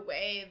the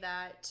way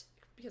that,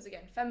 because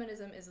again,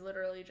 feminism is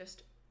literally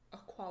just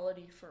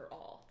equality for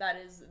all. That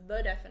is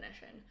the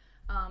definition.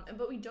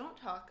 But we don't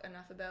talk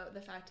enough about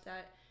the fact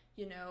that,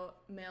 you know,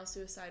 male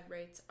suicide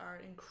rates are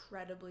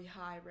incredibly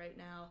high right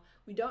now.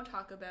 We don't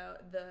talk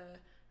about the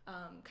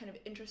kind of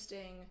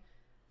interesting,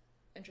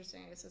 I guess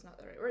is not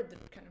the right word, the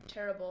kind of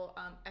terrible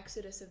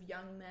exodus of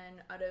young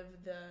men out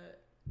of the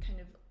kind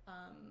of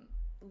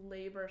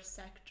labor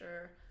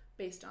sector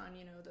based on,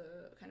 you know,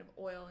 the kind of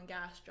oil and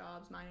gas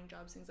jobs, mining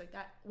jobs, things like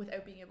that,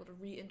 without being able to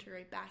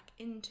reintegrate back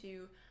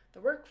into the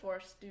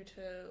workforce due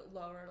to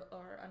lower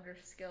or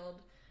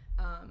underskilled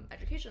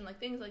education, like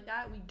things like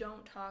that. We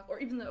don't talk, or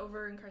even the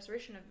over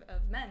incarceration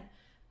of men.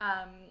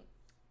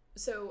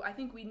 So I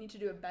think we need to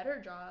do a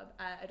better job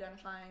at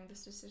identifying the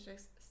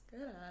statistics,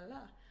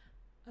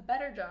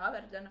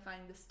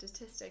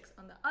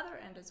 on the other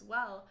end as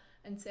well,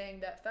 and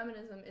saying that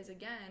feminism is,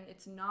 again,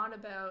 it's not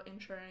about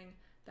ensuring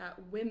that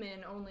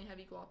women only have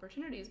equal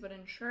opportunities, but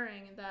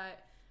ensuring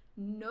that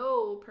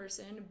no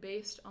person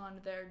based on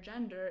their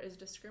gender is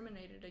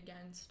discriminated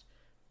against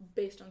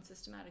based on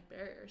systematic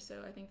barriers.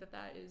 So I think that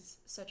that is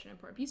such an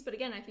important piece. But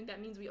again, I think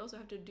that means we also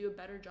have to do a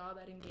better job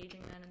at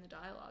engaging men in the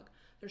dialogue.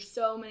 There's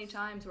so many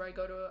times where I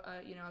go to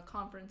a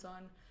conference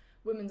on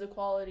women's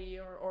equality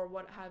or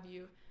what have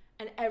you,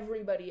 and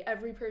every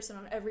person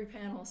on every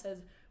panel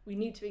says we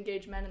need to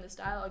engage men in this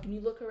dialogue, and you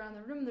look around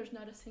the room and there's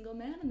not a single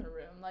man in the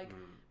room. Like,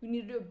 we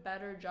need to do a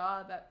better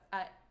job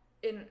at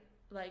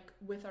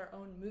with our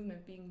own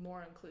movement being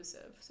more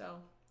inclusive. So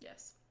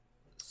yes.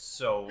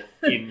 So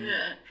in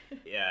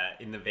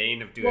the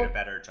vein of doing a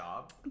better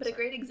job. But a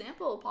great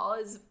example, Paul,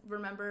 is,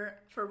 remember,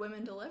 for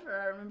Women Deliver,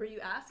 I remember you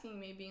asking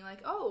me, being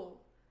like, oh,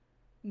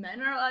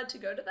 men are allowed to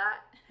go to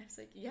that? And I was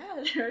like,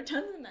 yeah, there are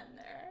tons of men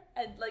there.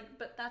 And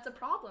but that's a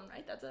problem,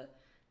 right?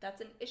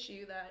 That's an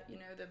issue that, you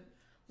know, the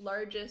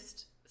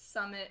largest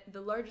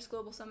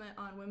global summit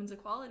on women's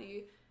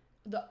equality,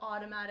 the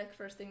automatic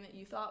first thing that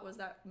you thought was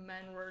that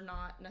men were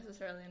not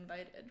necessarily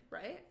invited,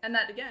 right? And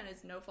that, again,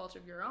 is no fault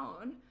of your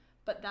own,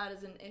 but that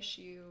is an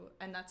issue,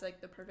 and that's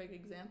like the perfect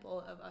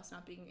example of us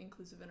not being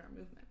inclusive in our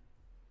movement.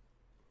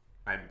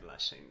 I'm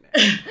blushing there.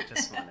 I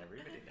just want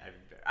everybody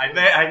to.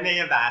 I may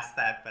have asked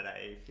that, but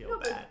I feel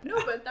bad.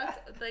 But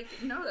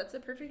that's a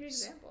perfect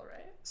example,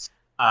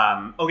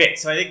 right? Okay,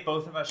 so I think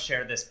both of us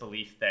share this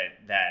belief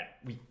that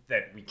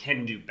we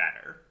can do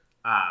better,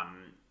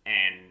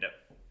 and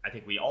I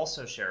think we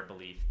also share a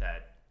belief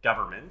that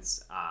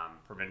governments,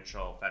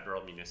 provincial,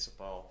 federal,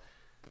 municipal,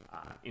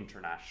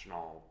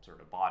 international sort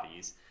of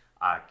bodies,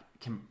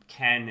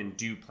 can and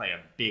do play a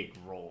big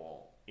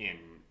role in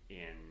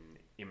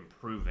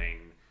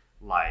improving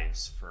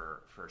lives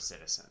for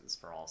citizens,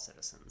 for all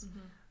citizens.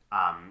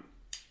 Mm-hmm.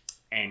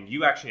 And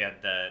you actually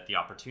had the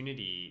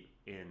opportunity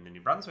in the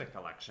New Brunswick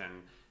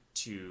election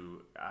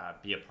to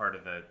be a part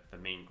of the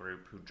main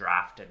group who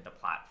drafted the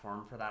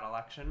platform for that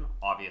election.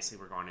 Obviously,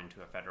 we're going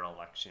into a federal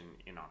election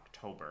in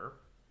October.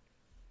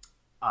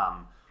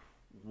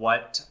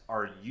 What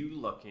are you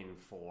looking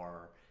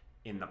for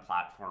in the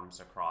platforms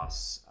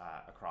across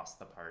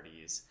the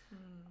parties?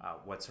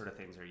 What sort of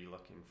things are you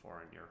looking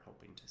for and you're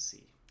hoping to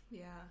see?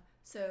 Yeah,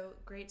 so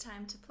great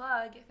time to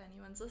plug. If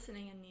anyone's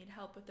listening and need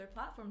help with their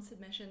platform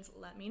submissions,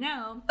 let me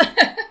know.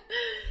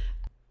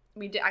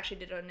 We actually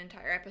did an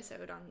entire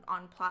episode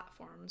on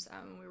platforms.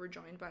 We were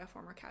joined by a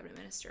former cabinet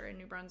minister in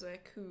New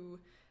Brunswick who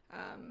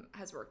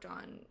has worked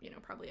on, you know,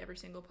 probably every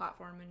single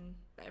platform and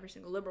every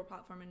single Liberal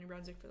platform in New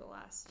Brunswick for the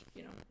last,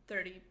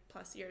 30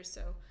 plus years.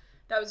 So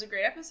that was a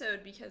great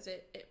episode because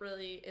it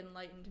really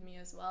enlightened me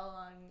as well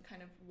on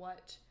kind of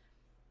what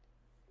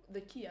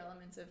the key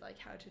elements of like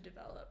how to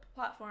develop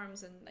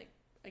platforms and like,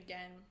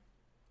 again,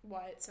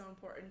 why it's so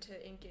important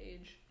to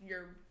engage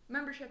your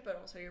membership but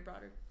also your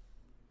broader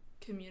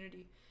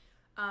community.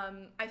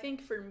 I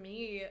think for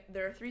me,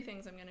 there are three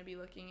things I'm going to be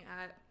looking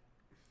at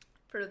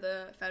for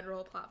the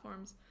federal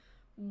platforms.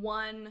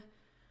 One,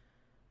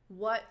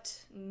 what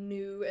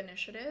new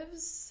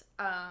initiatives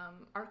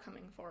are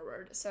coming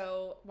forward?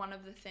 So one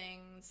of the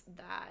things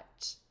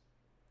that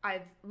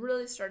I've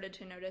really started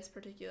to notice,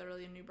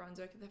 particularly in New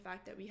Brunswick, the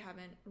fact that we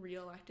haven't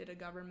re-elected a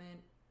government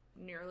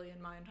nearly in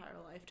my entire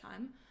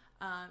lifetime,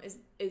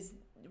 is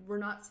we're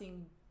not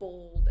seeing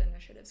bold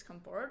initiatives come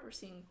forward. We're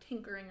seeing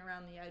tinkering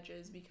around the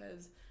edges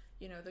because,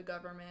 the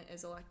government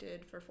is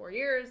elected for 4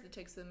 years. It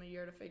takes them a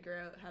year to figure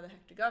out how the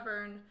heck to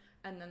govern.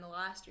 And then the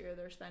last year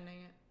they're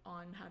spending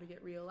on how to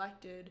get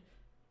re-elected.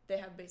 They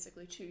have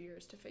basically 2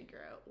 years to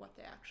figure out what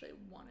they actually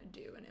want to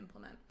do and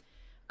implement.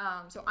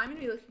 So I'm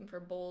going to be looking for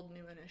bold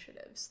new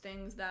initiatives,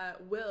 things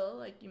that will,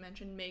 like you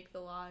mentioned, make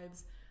the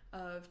lives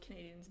of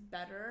Canadians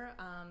better.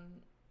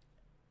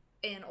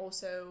 And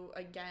also,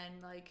 again,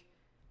 like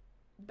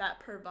that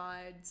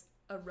provides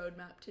a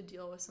roadmap to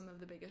deal with some of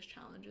the biggest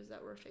challenges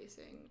that we're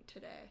facing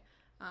today.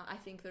 I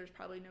think there's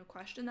probably no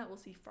question that we'll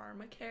see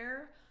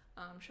pharmacare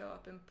show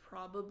up in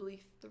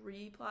probably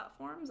 3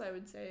 platforms. I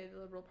would say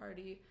the Liberal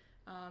Party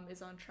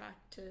is on track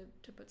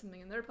to put something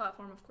in their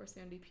platform. Of course, the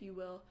NDP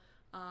will.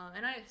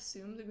 And I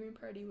assume the Green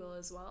Party will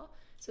as well.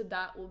 So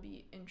that will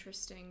be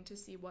interesting to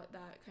see what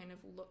that kind of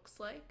looks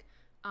like.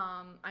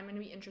 I'm going to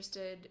be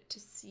interested to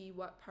see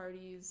what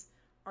parties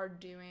are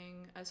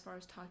doing as far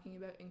as talking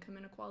about income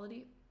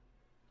inequality,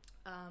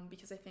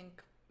 because I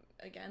think,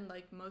 again,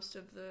 like most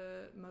of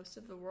the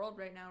world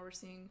right now, we're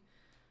seeing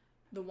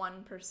the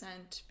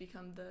 1%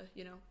 become the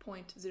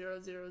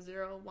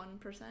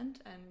 0.0001%,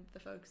 and the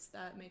folks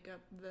that make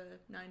up the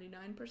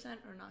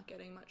 99% are not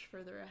getting much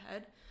further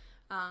ahead.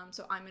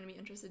 So I'm going to be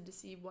interested to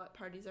see what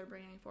parties are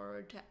bringing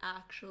forward to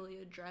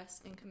actually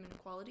address income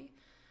inequality.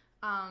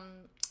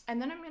 And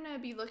then I'm going to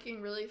be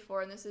looking really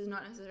for, and this is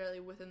not necessarily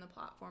within the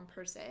platform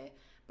per se,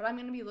 but I'm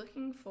going to be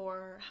looking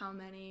for how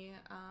many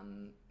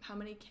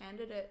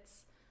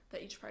candidates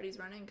that each party is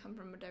running come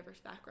from a diverse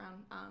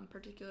background,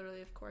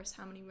 particularly, of course,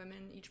 how many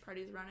women each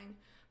party is running.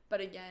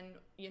 But again,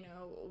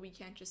 we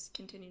can't just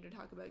continue to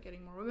talk about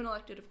getting more women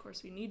elected. Of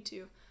course, we need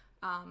to.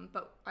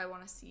 But I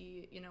want to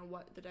see,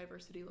 what the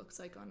diversity looks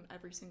like on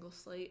every single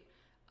slate,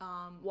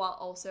 while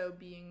also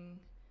being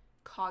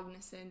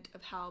cognizant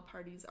of how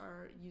parties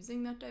are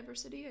using that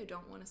diversity. I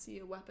don't want to see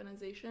a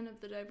weaponization of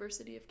the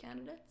diversity of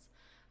candidates.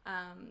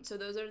 So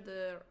those are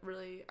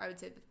I would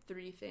say the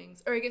three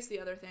things. Or I guess the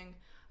other thing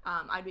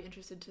I'd be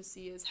interested to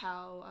see is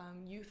how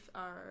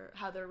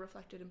how they're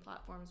reflected in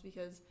platforms,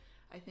 because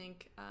I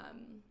think, I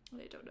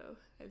don't know,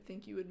 I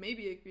think you would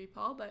maybe agree,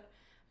 Paul, but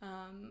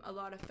a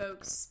lot of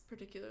folks,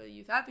 particularly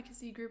youth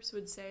advocacy groups,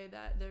 would say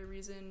that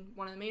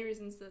one of the main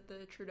reasons that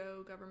the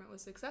Trudeau government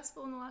was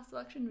successful in the last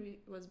election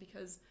was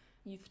because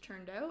youth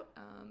turned out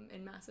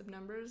in massive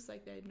numbers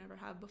like they'd never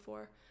have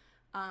before.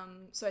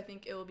 So I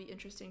think it will be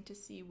interesting to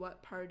see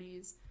what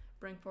parties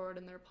bring forward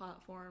in their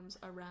platforms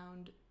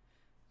around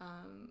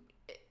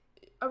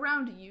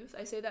youth.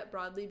 I say that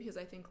broadly because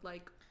I think,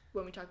 like,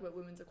 when we talk about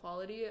women's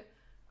equality,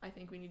 I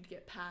think we need to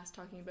get past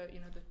talking about,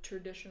 the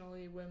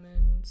traditionally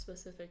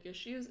women-specific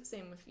issues.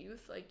 Same with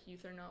youth. Like,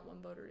 youth are not one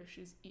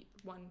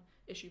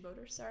issue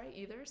voters,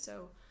 either.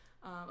 So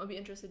I'll be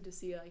interested to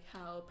see, like,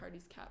 how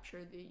parties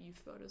capture the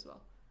youth vote as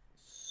well.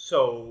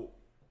 So,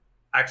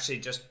 actually,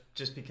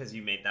 just because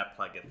you made that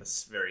plug at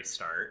the very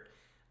start,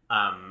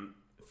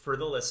 for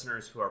the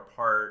listeners who are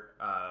part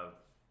of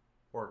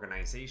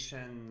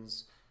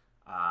organizations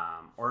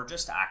or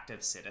just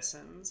active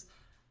citizens,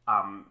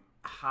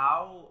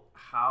 how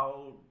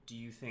do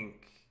you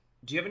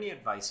have any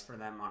advice for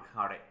them on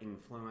how to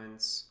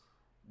influence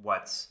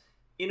what's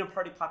in a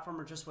party platform,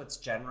 or just what's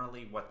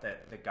generally what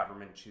the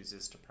government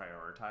chooses to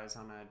prioritize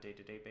on a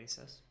day-to-day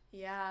basis?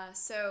 Yeah,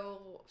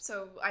 so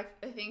I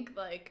think,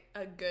 like,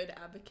 a good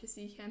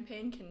advocacy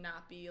campaign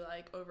cannot be,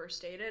 like,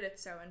 overstated.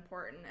 It's so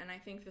important. And I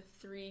think the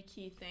three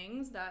key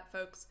things that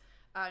folks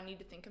need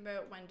to think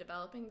about when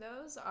developing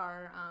those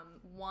are,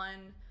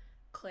 one,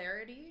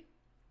 clarity,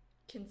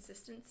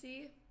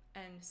 consistency,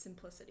 and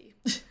simplicity.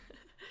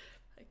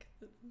 Like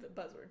the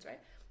buzzwords, right?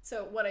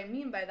 So what I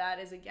mean by that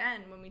is,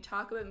 again, when we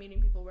talk about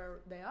meeting people where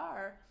they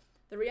are,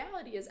 the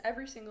reality is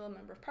every single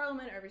member of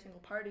parliament, every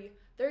single party,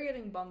 they're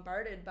getting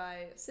bombarded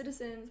by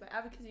citizens, by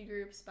advocacy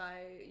groups,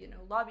 by,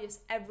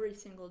 lobbyists every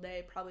single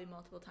day, probably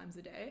multiple times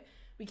a day.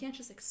 We can't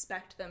just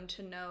expect them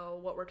to know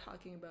what we're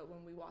talking about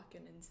when we walk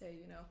in and say,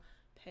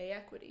 pay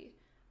equity,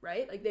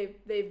 right? Like,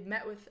 they've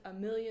met with a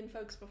million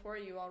folks before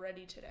you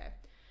already today.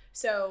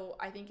 So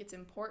I think it's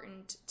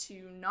important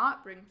to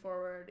not bring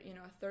forward,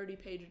 a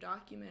 30-page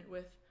document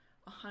with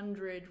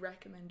 100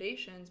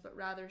 recommendations, but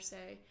rather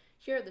say,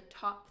 here are the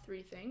top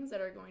 3 things that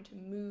are going to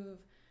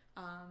move,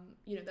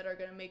 that are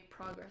going to make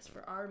progress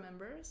for our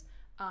members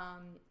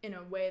in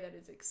a way that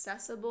is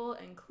accessible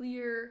and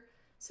clear,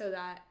 so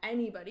that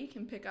anybody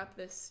can pick up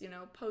this,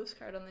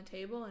 postcard on the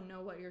table and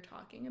know what you're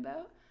talking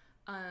about.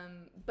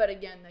 But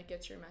again, that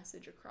gets your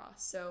message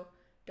across. So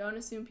don't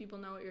assume people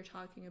know what you're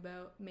talking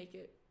about. Make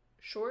it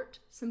short,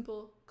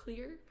 simple,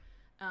 clear,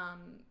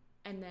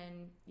 and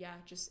then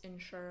just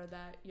ensure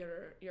that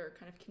you're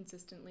kind of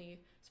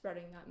consistently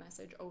spreading that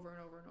message over and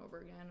over and over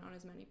again on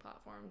as many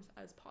platforms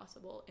as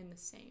possible in the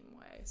same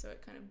way, so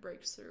it kind of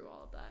breaks through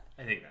all of that,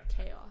 I think, that's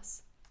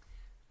chaos.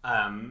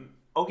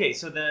 Okay,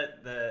 so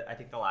I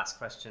think the last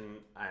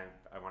question I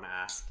want to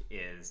ask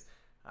is,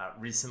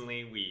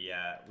 recently we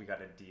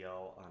got a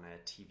deal on a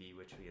TV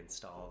which we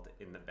installed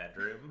in the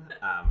bedroom.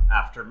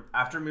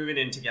 After moving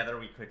in together,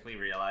 we quickly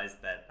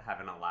realized that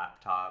having a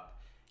laptop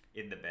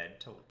in the bed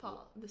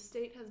Paul, the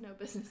state has no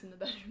business in the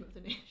bedroom of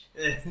the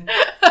nation.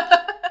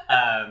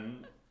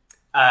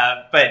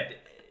 But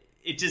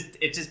it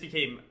just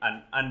became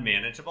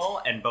unmanageable,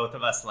 and both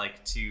of us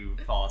like to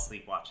fall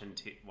asleep watching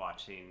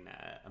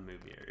a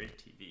movie or a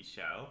TV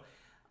show.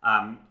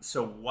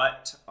 So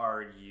what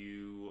are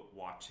you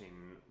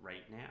watching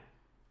right now?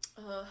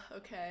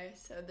 Okay,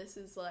 so this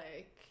is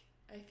like,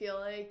 I feel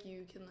like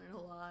you can learn a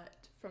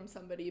lot from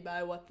somebody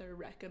by what their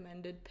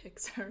recommended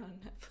picks are on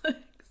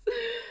Netflix.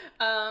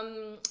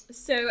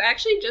 So I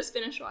actually just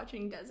finished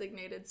watching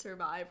Designated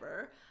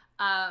Survivor,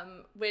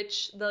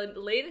 which the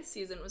latest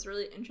season was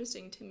really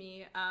interesting to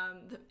me.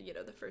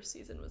 The first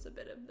season was a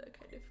bit of the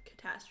kind of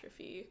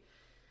catastrophe,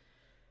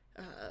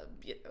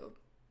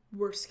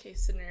 worst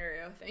case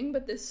scenario thing,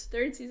 but this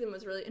third season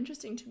was really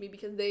interesting to me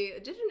because they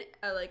did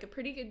a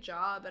pretty good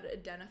job at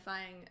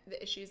identifying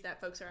the issues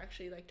that folks are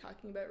actually like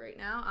talking about right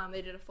now.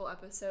 They did a full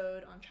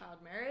episode on child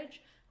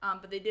marriage,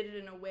 but they did it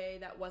in a way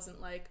that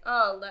wasn't like,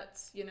 oh,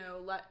 let's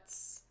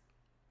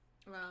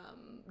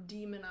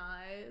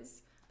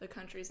demonize the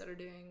countries that are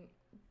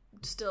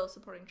still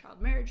supporting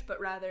child marriage, but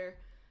rather,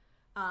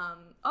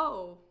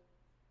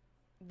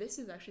 this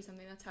is actually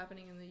something that's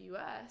happening in the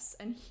US,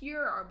 and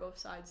here are both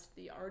sides to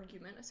the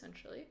argument,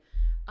 essentially.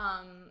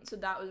 So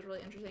that was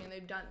really interesting, and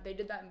they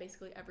did that in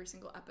basically every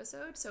single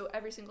episode. So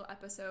every single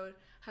episode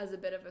has a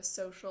bit of a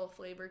social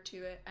flavor to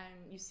it,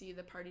 and you see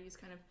the parties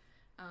kind of,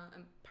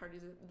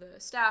 the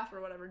staff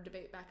or whatever,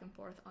 debate back and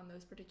forth on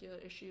those particular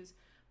issues.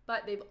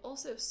 But they've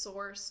also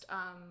sourced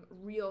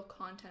real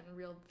content and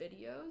real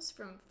videos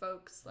from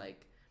folks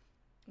like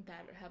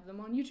that have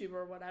them on YouTube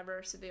or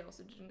whatever. So they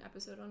also did an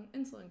episode on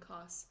insulin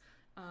costs.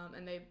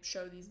 And they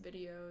show these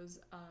videos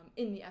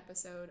in the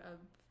episode of,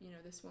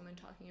 this woman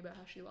talking about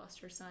how she lost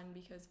her son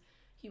because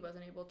he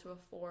wasn't able to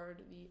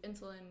afford the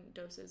insulin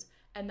doses.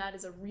 And that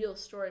is a real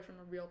story from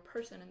a real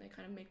person. And they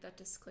kind of make that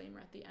disclaimer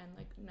at the end,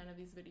 like, none of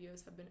these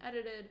videos have been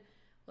edited.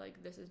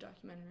 Like, this is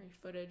documentary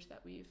footage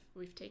that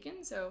we've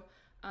taken. So,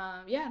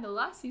 the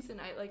last season,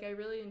 I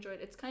really enjoyed.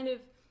 It's kind of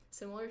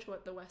similar to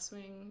what The West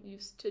Wing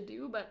used to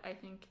do, but I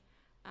think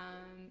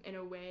in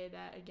a way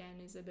that, again,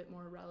 is a bit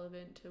more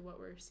relevant to what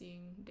we're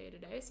seeing day to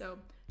day. So,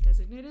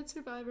 Designated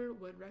Survivor,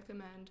 would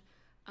recommend.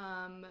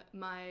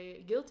 My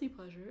guilty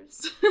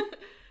pleasures.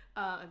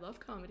 I love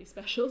comedy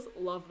specials,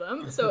 love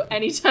them. So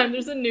anytime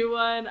there's a new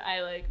one,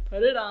 I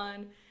put it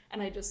on.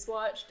 And I just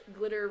watched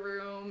Glitter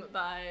Room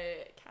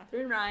by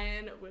Katherine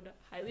Ryan, would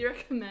highly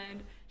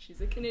recommend.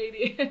 She's a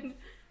Canadian.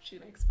 She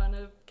makes fun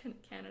of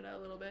Canada a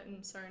little bit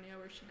in Sarnia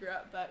where she grew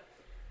up, but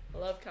I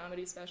love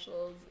comedy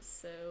specials,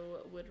 so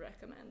would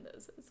recommend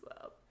those as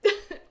well.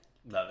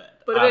 Love it.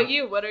 What about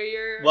you? What are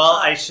your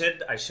Well, thoughts?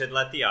 I should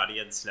let the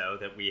audience know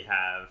that we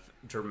have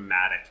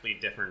dramatically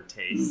different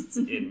tastes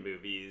in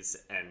movies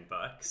and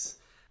books,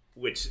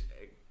 which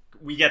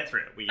we get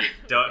through. We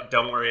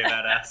don't worry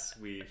about us.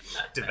 We've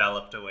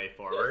developed a way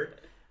forward.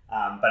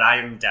 But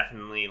I'm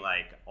definitely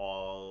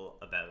all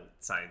about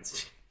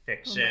science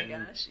fiction. Oh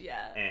my gosh,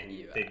 yeah. And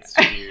you things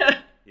are.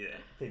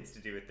 things to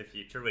do with the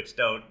future, which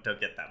don't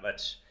get that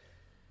much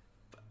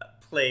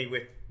play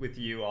with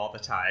you all the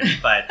time.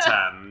 But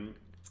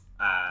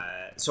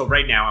so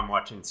right now I'm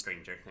watching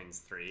Stranger Things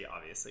 3,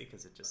 obviously,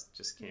 because it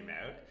just came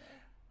out.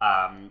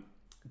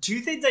 Two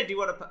things I do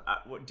want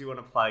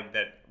to plug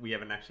that we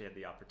haven't actually had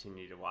the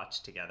opportunity to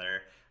watch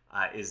together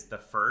is the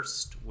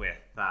first with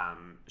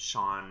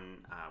Sean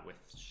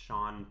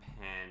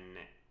Penn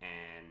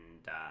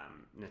and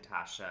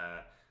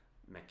Natasha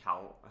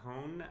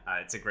McElhone.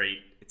 It's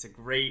a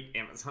great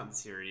Amazon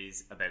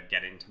series about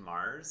getting to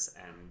Mars,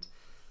 and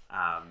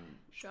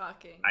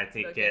shocking. I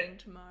think about getting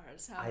to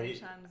Mars. How many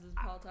times does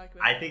Paul talk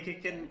about? I think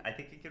it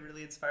can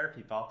really inspire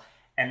people.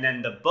 And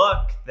then the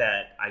book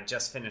that I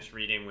just finished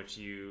reading, which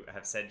you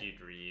have said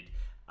you'd read,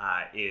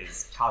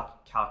 is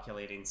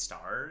Calculating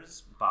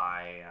Stars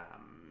by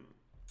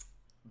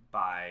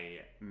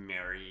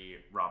Mary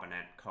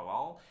Robinette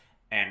Kowal.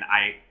 And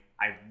I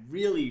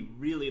really,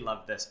 really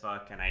love this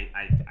book, and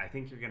I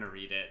think you're going to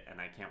read it,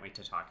 and I can't wait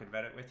to talk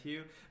about it with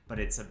you. But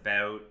it's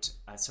about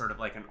sort of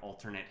like an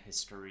alternate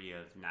history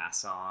of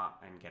NASA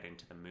and getting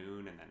to the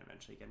moon and then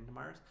eventually getting to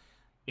Mars.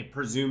 It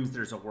presumes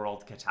there's a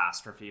world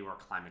catastrophe where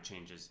climate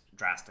change is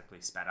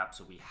drastically sped up,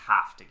 so we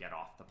have to get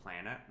off the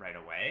planet right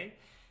away.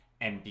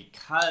 And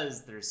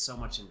because there's so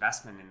much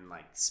investment in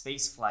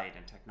space flight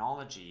and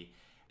technology,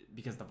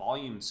 because the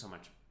volume's so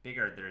much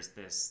bigger, there's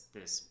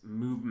this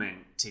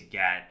movement to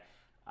get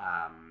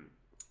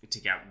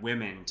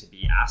women to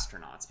be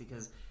astronauts,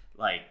 because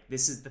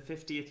this is the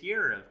 50th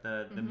year of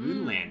the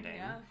moon landing.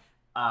 Yeah.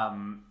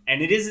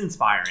 And it is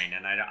inspiring,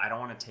 and I don't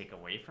want to take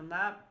away from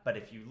that, but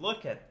if you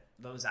look at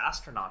those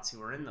astronauts who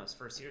were in those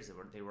first years,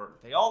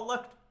 they all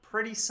looked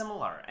pretty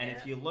similar. And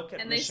if you look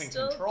at Mission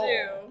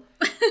Control,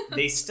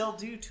 they still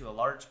do to a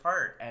large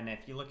part. And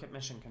if you look at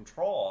Mission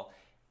Control,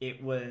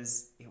 it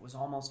was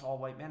almost all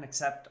white men,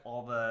 except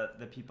all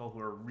the people who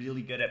were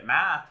really good at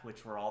math,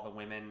 which were all the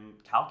women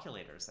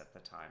calculators at the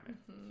time.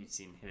 If you've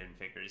seen Hidden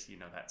Figures, you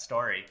know that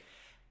story.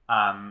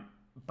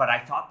 But I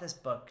thought this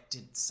book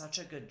did such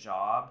a good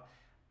job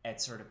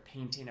at sort of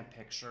painting a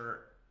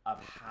picture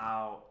of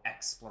how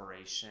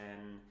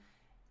exploration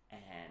and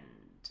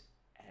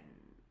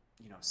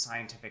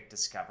scientific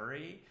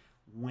discovery,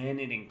 when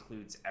it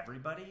includes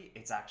everybody,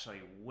 it's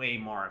actually way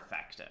more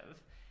effective.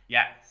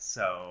 Yeah,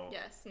 so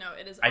yes, no,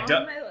 it is on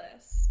my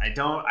list. I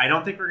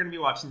don't think we're going to be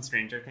watching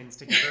Stranger Things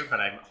together, but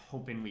I'm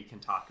hoping we can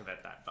talk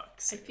about that book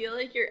soon. I feel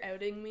like you're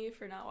outing me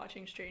for not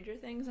watching Stranger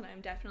Things, and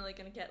I'm definitely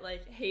going to get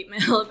hate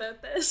mail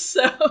about this.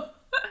 So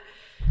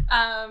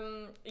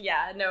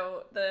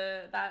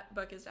that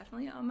book is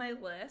definitely on my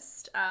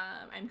list.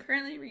 I'm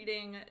currently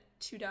reading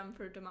Too Dumb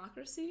for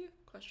Democracy ?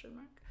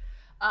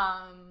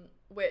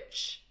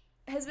 Which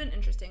has been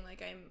interesting.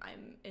 Like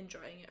I'm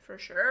enjoying it for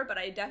sure, but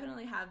I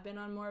definitely have been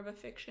on more of a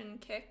fiction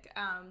kick.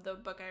 The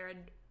book I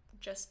read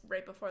just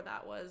right before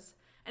that was,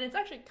 and it's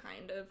actually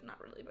kind of, not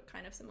really, but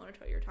kind of similar to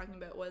what you were talking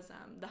about, was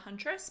The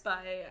Huntress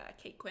by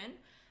Kate Quinn.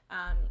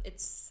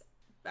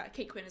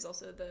 Kate Quinn is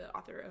also the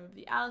author of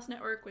The Alice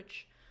Network,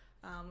 which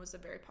was a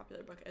very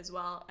popular book as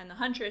well. And The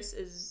Huntress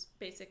is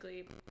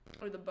basically,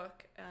 or the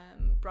book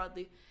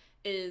broadly,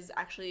 is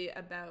actually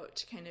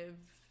about kind of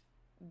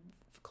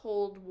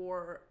Cold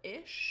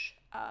War-ish,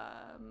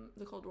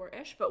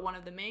 but one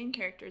of the main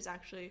characters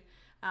actually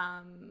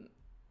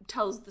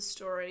tells the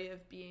story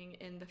of being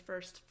in the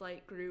first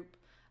flight group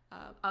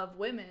of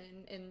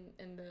women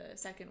in the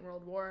Second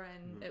World War,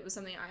 and it was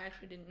something I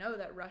actually didn't know,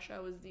 that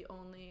Russia was the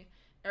only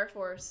air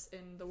force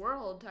in the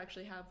world to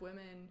actually have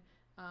women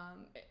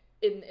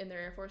in their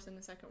air force in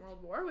the Second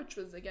World War, which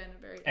was, again,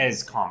 a very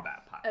as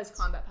combat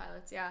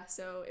pilots. Yeah.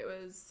 So it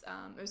was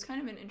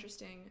kind of an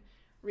interesting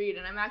read,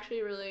 and I'm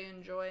actually really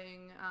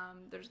enjoying.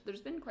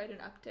 There's been quite an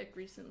uptick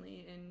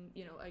recently in,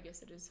 I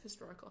guess it is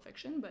historical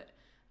fiction, but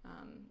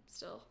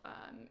still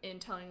in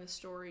telling the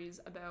stories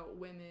about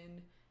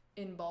women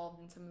involved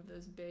in some of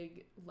those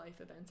big life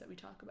events that we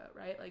talk about,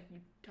 right? Like, you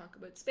talk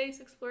about space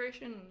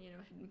exploration,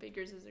 Hidden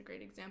Figures is a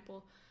great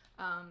example,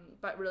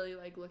 but really,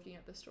 like, looking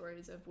at the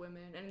stories of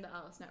women. And the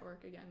Alice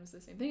Network, again, was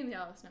the same thing, and the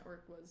Alice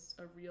Network was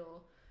a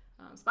real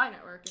spy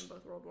network in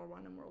both World War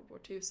I and World War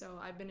II, so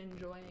I've been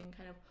enjoying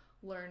kind of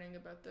learning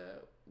about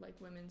the, like,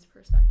 women's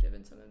perspective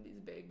in some of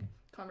these big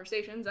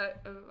conversations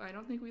that I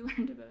don't think we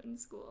learned about in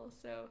school.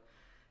 So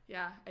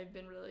yeah, I've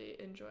been really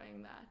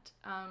enjoying that.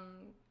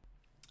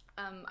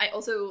 I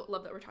also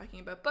love that we're talking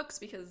about books,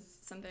 because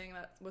something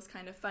that was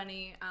kind of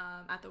funny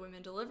at the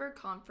Women Deliver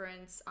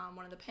conference,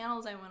 one of the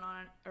panels I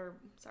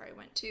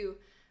went to,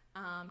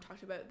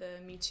 talked about the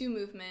Me Too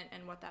movement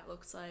and what that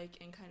looks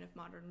like in kind of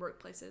modern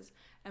workplaces.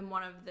 And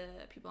one of the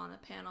people on the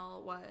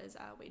panel was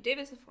Wade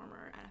Davis, a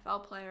former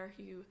NFL player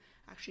who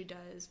actually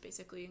does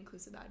basically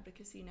inclusive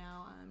advocacy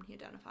now. He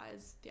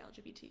identifies the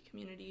LGBT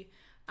community.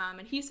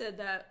 And he said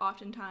that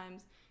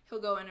oftentimes he'll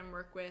go in and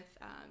work with,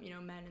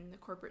 men in the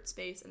corporate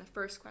space, and the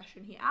first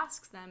question he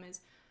asks them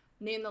is,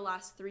 name the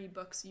last 3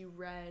 books you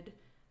read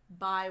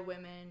by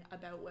women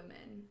about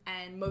women.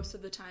 And most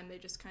of the time they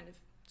just kind of,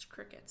 it's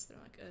crickets. They're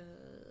like,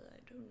 I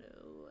don't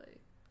know, I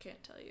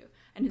can't tell you.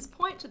 And his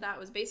point to that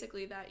was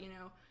basically that,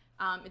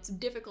 it's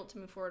difficult to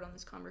move forward on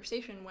this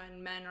conversation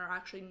when men are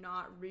actually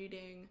not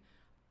reading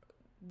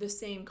the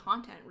same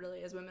content,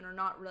 really, as women are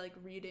not, like,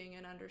 reading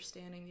and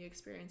understanding the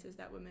experiences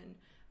that women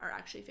are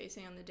actually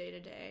facing on the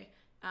day-to-day.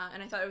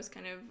 And I thought it was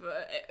kind of,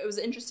 it was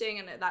interesting,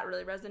 and that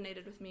really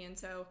resonated with me. And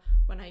so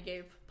when I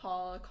gave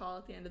Paul a call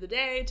at the end of the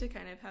day to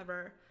kind of have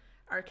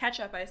our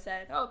catch-up, I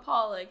said, oh,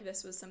 Paul, like,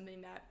 this was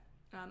something that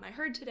I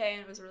heard today,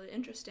 and it was really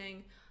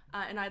interesting.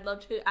 And I'd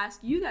love to ask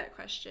you that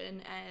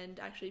question. And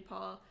actually,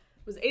 Paul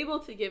was able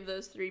to give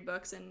those 3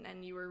 books,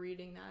 and you were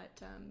reading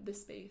that, The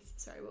Space.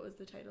 Sorry, what was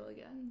the title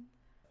again?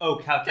 Oh,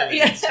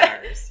 Calculating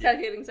Stars. Yeah.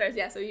 Calculating Stars,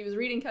 yeah. So he was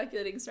reading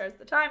Calculating Stars at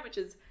the time, which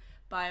is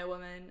by a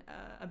woman,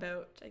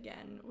 about,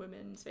 again,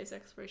 women space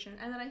exploration.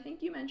 And then I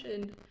think you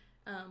mentioned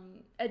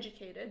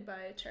Educated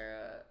by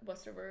Tara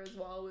Westover as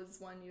well, was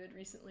one you had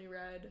recently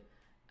read.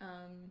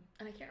 And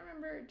I can't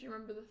remember, do you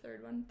remember the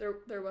third one?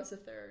 There was a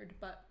third,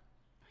 but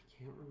I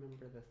can't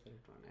remember the third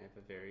one. I have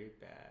a very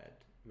bad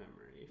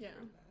memory for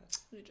that.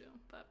 You do.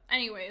 But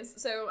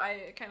anyways, so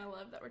I kind of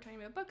love that we're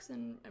talking about books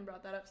and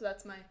brought that up. So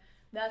that's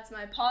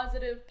my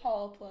positive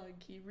Paul plug.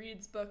 He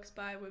reads books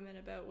by women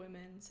about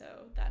women, so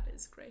that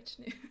is great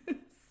news.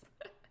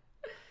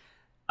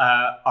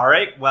 All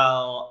right.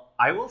 Well,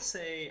 I will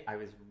say I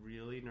was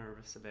really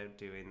nervous about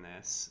doing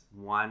this.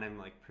 One, I'm,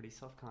 like, pretty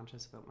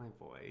self-conscious about my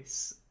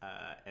voice.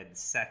 And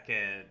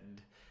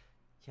second,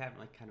 yeah, I'm,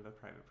 like, kind of a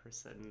private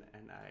person,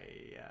 and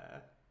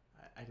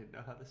I didn't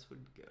know how this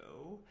would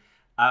go.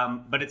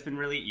 But it's been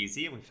really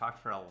easy, and we've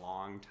talked for a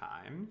long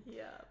time.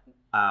 Yeah.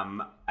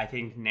 I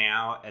think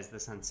now, as the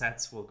sun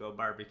sets, we'll go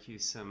barbecue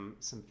some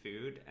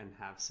food and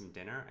have some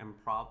dinner, and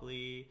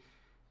probably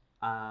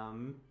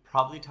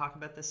talk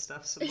about this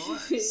stuff some more.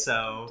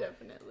 So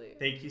definitely.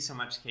 Thank you so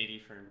much, Katie,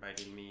 for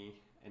inviting me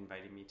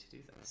to do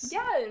this.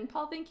 Yeah, and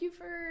Paul, thank you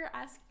for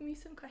asking me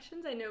some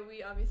questions. I know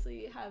we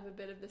obviously have a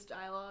bit of this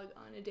dialogue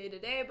on a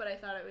day-to-day, but I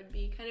thought it would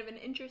be kind of an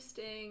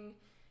interesting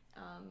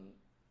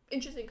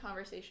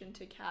conversation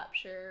to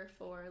capture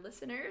for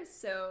listeners.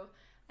 So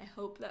I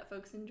hope that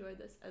folks enjoyed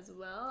this as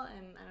well.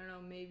 And I don't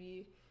know,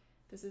 maybe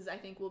this is, I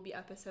think, will be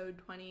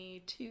episode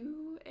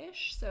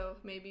 22-ish. So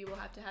maybe we'll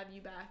have to have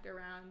you back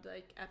around,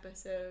 like,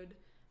 episode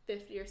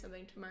 50 or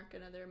something to mark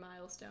another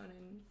milestone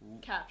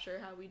and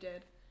capture how we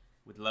did.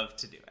 Would love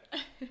to do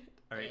it.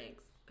 All right.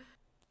 Thanks.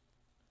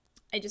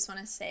 I just want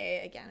to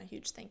say, again, a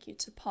huge thank you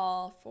to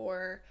Paul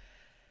for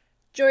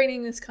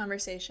joining this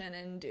conversation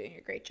and doing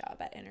a great job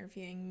at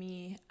interviewing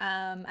me.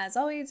 As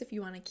always, if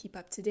you want to keep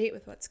up to date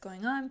with what's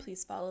going on,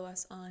 please follow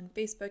us on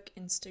Facebook,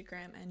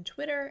 Instagram, and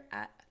Twitter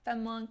at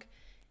FemWonk.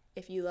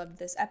 If you loved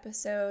this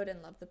episode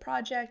and love the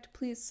project,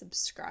 please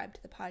subscribe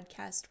to the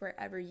podcast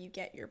wherever you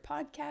get your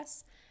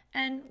podcasts.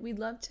 And we'd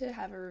love to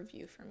have a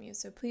review from you,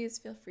 so please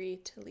feel free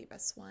to leave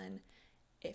us one.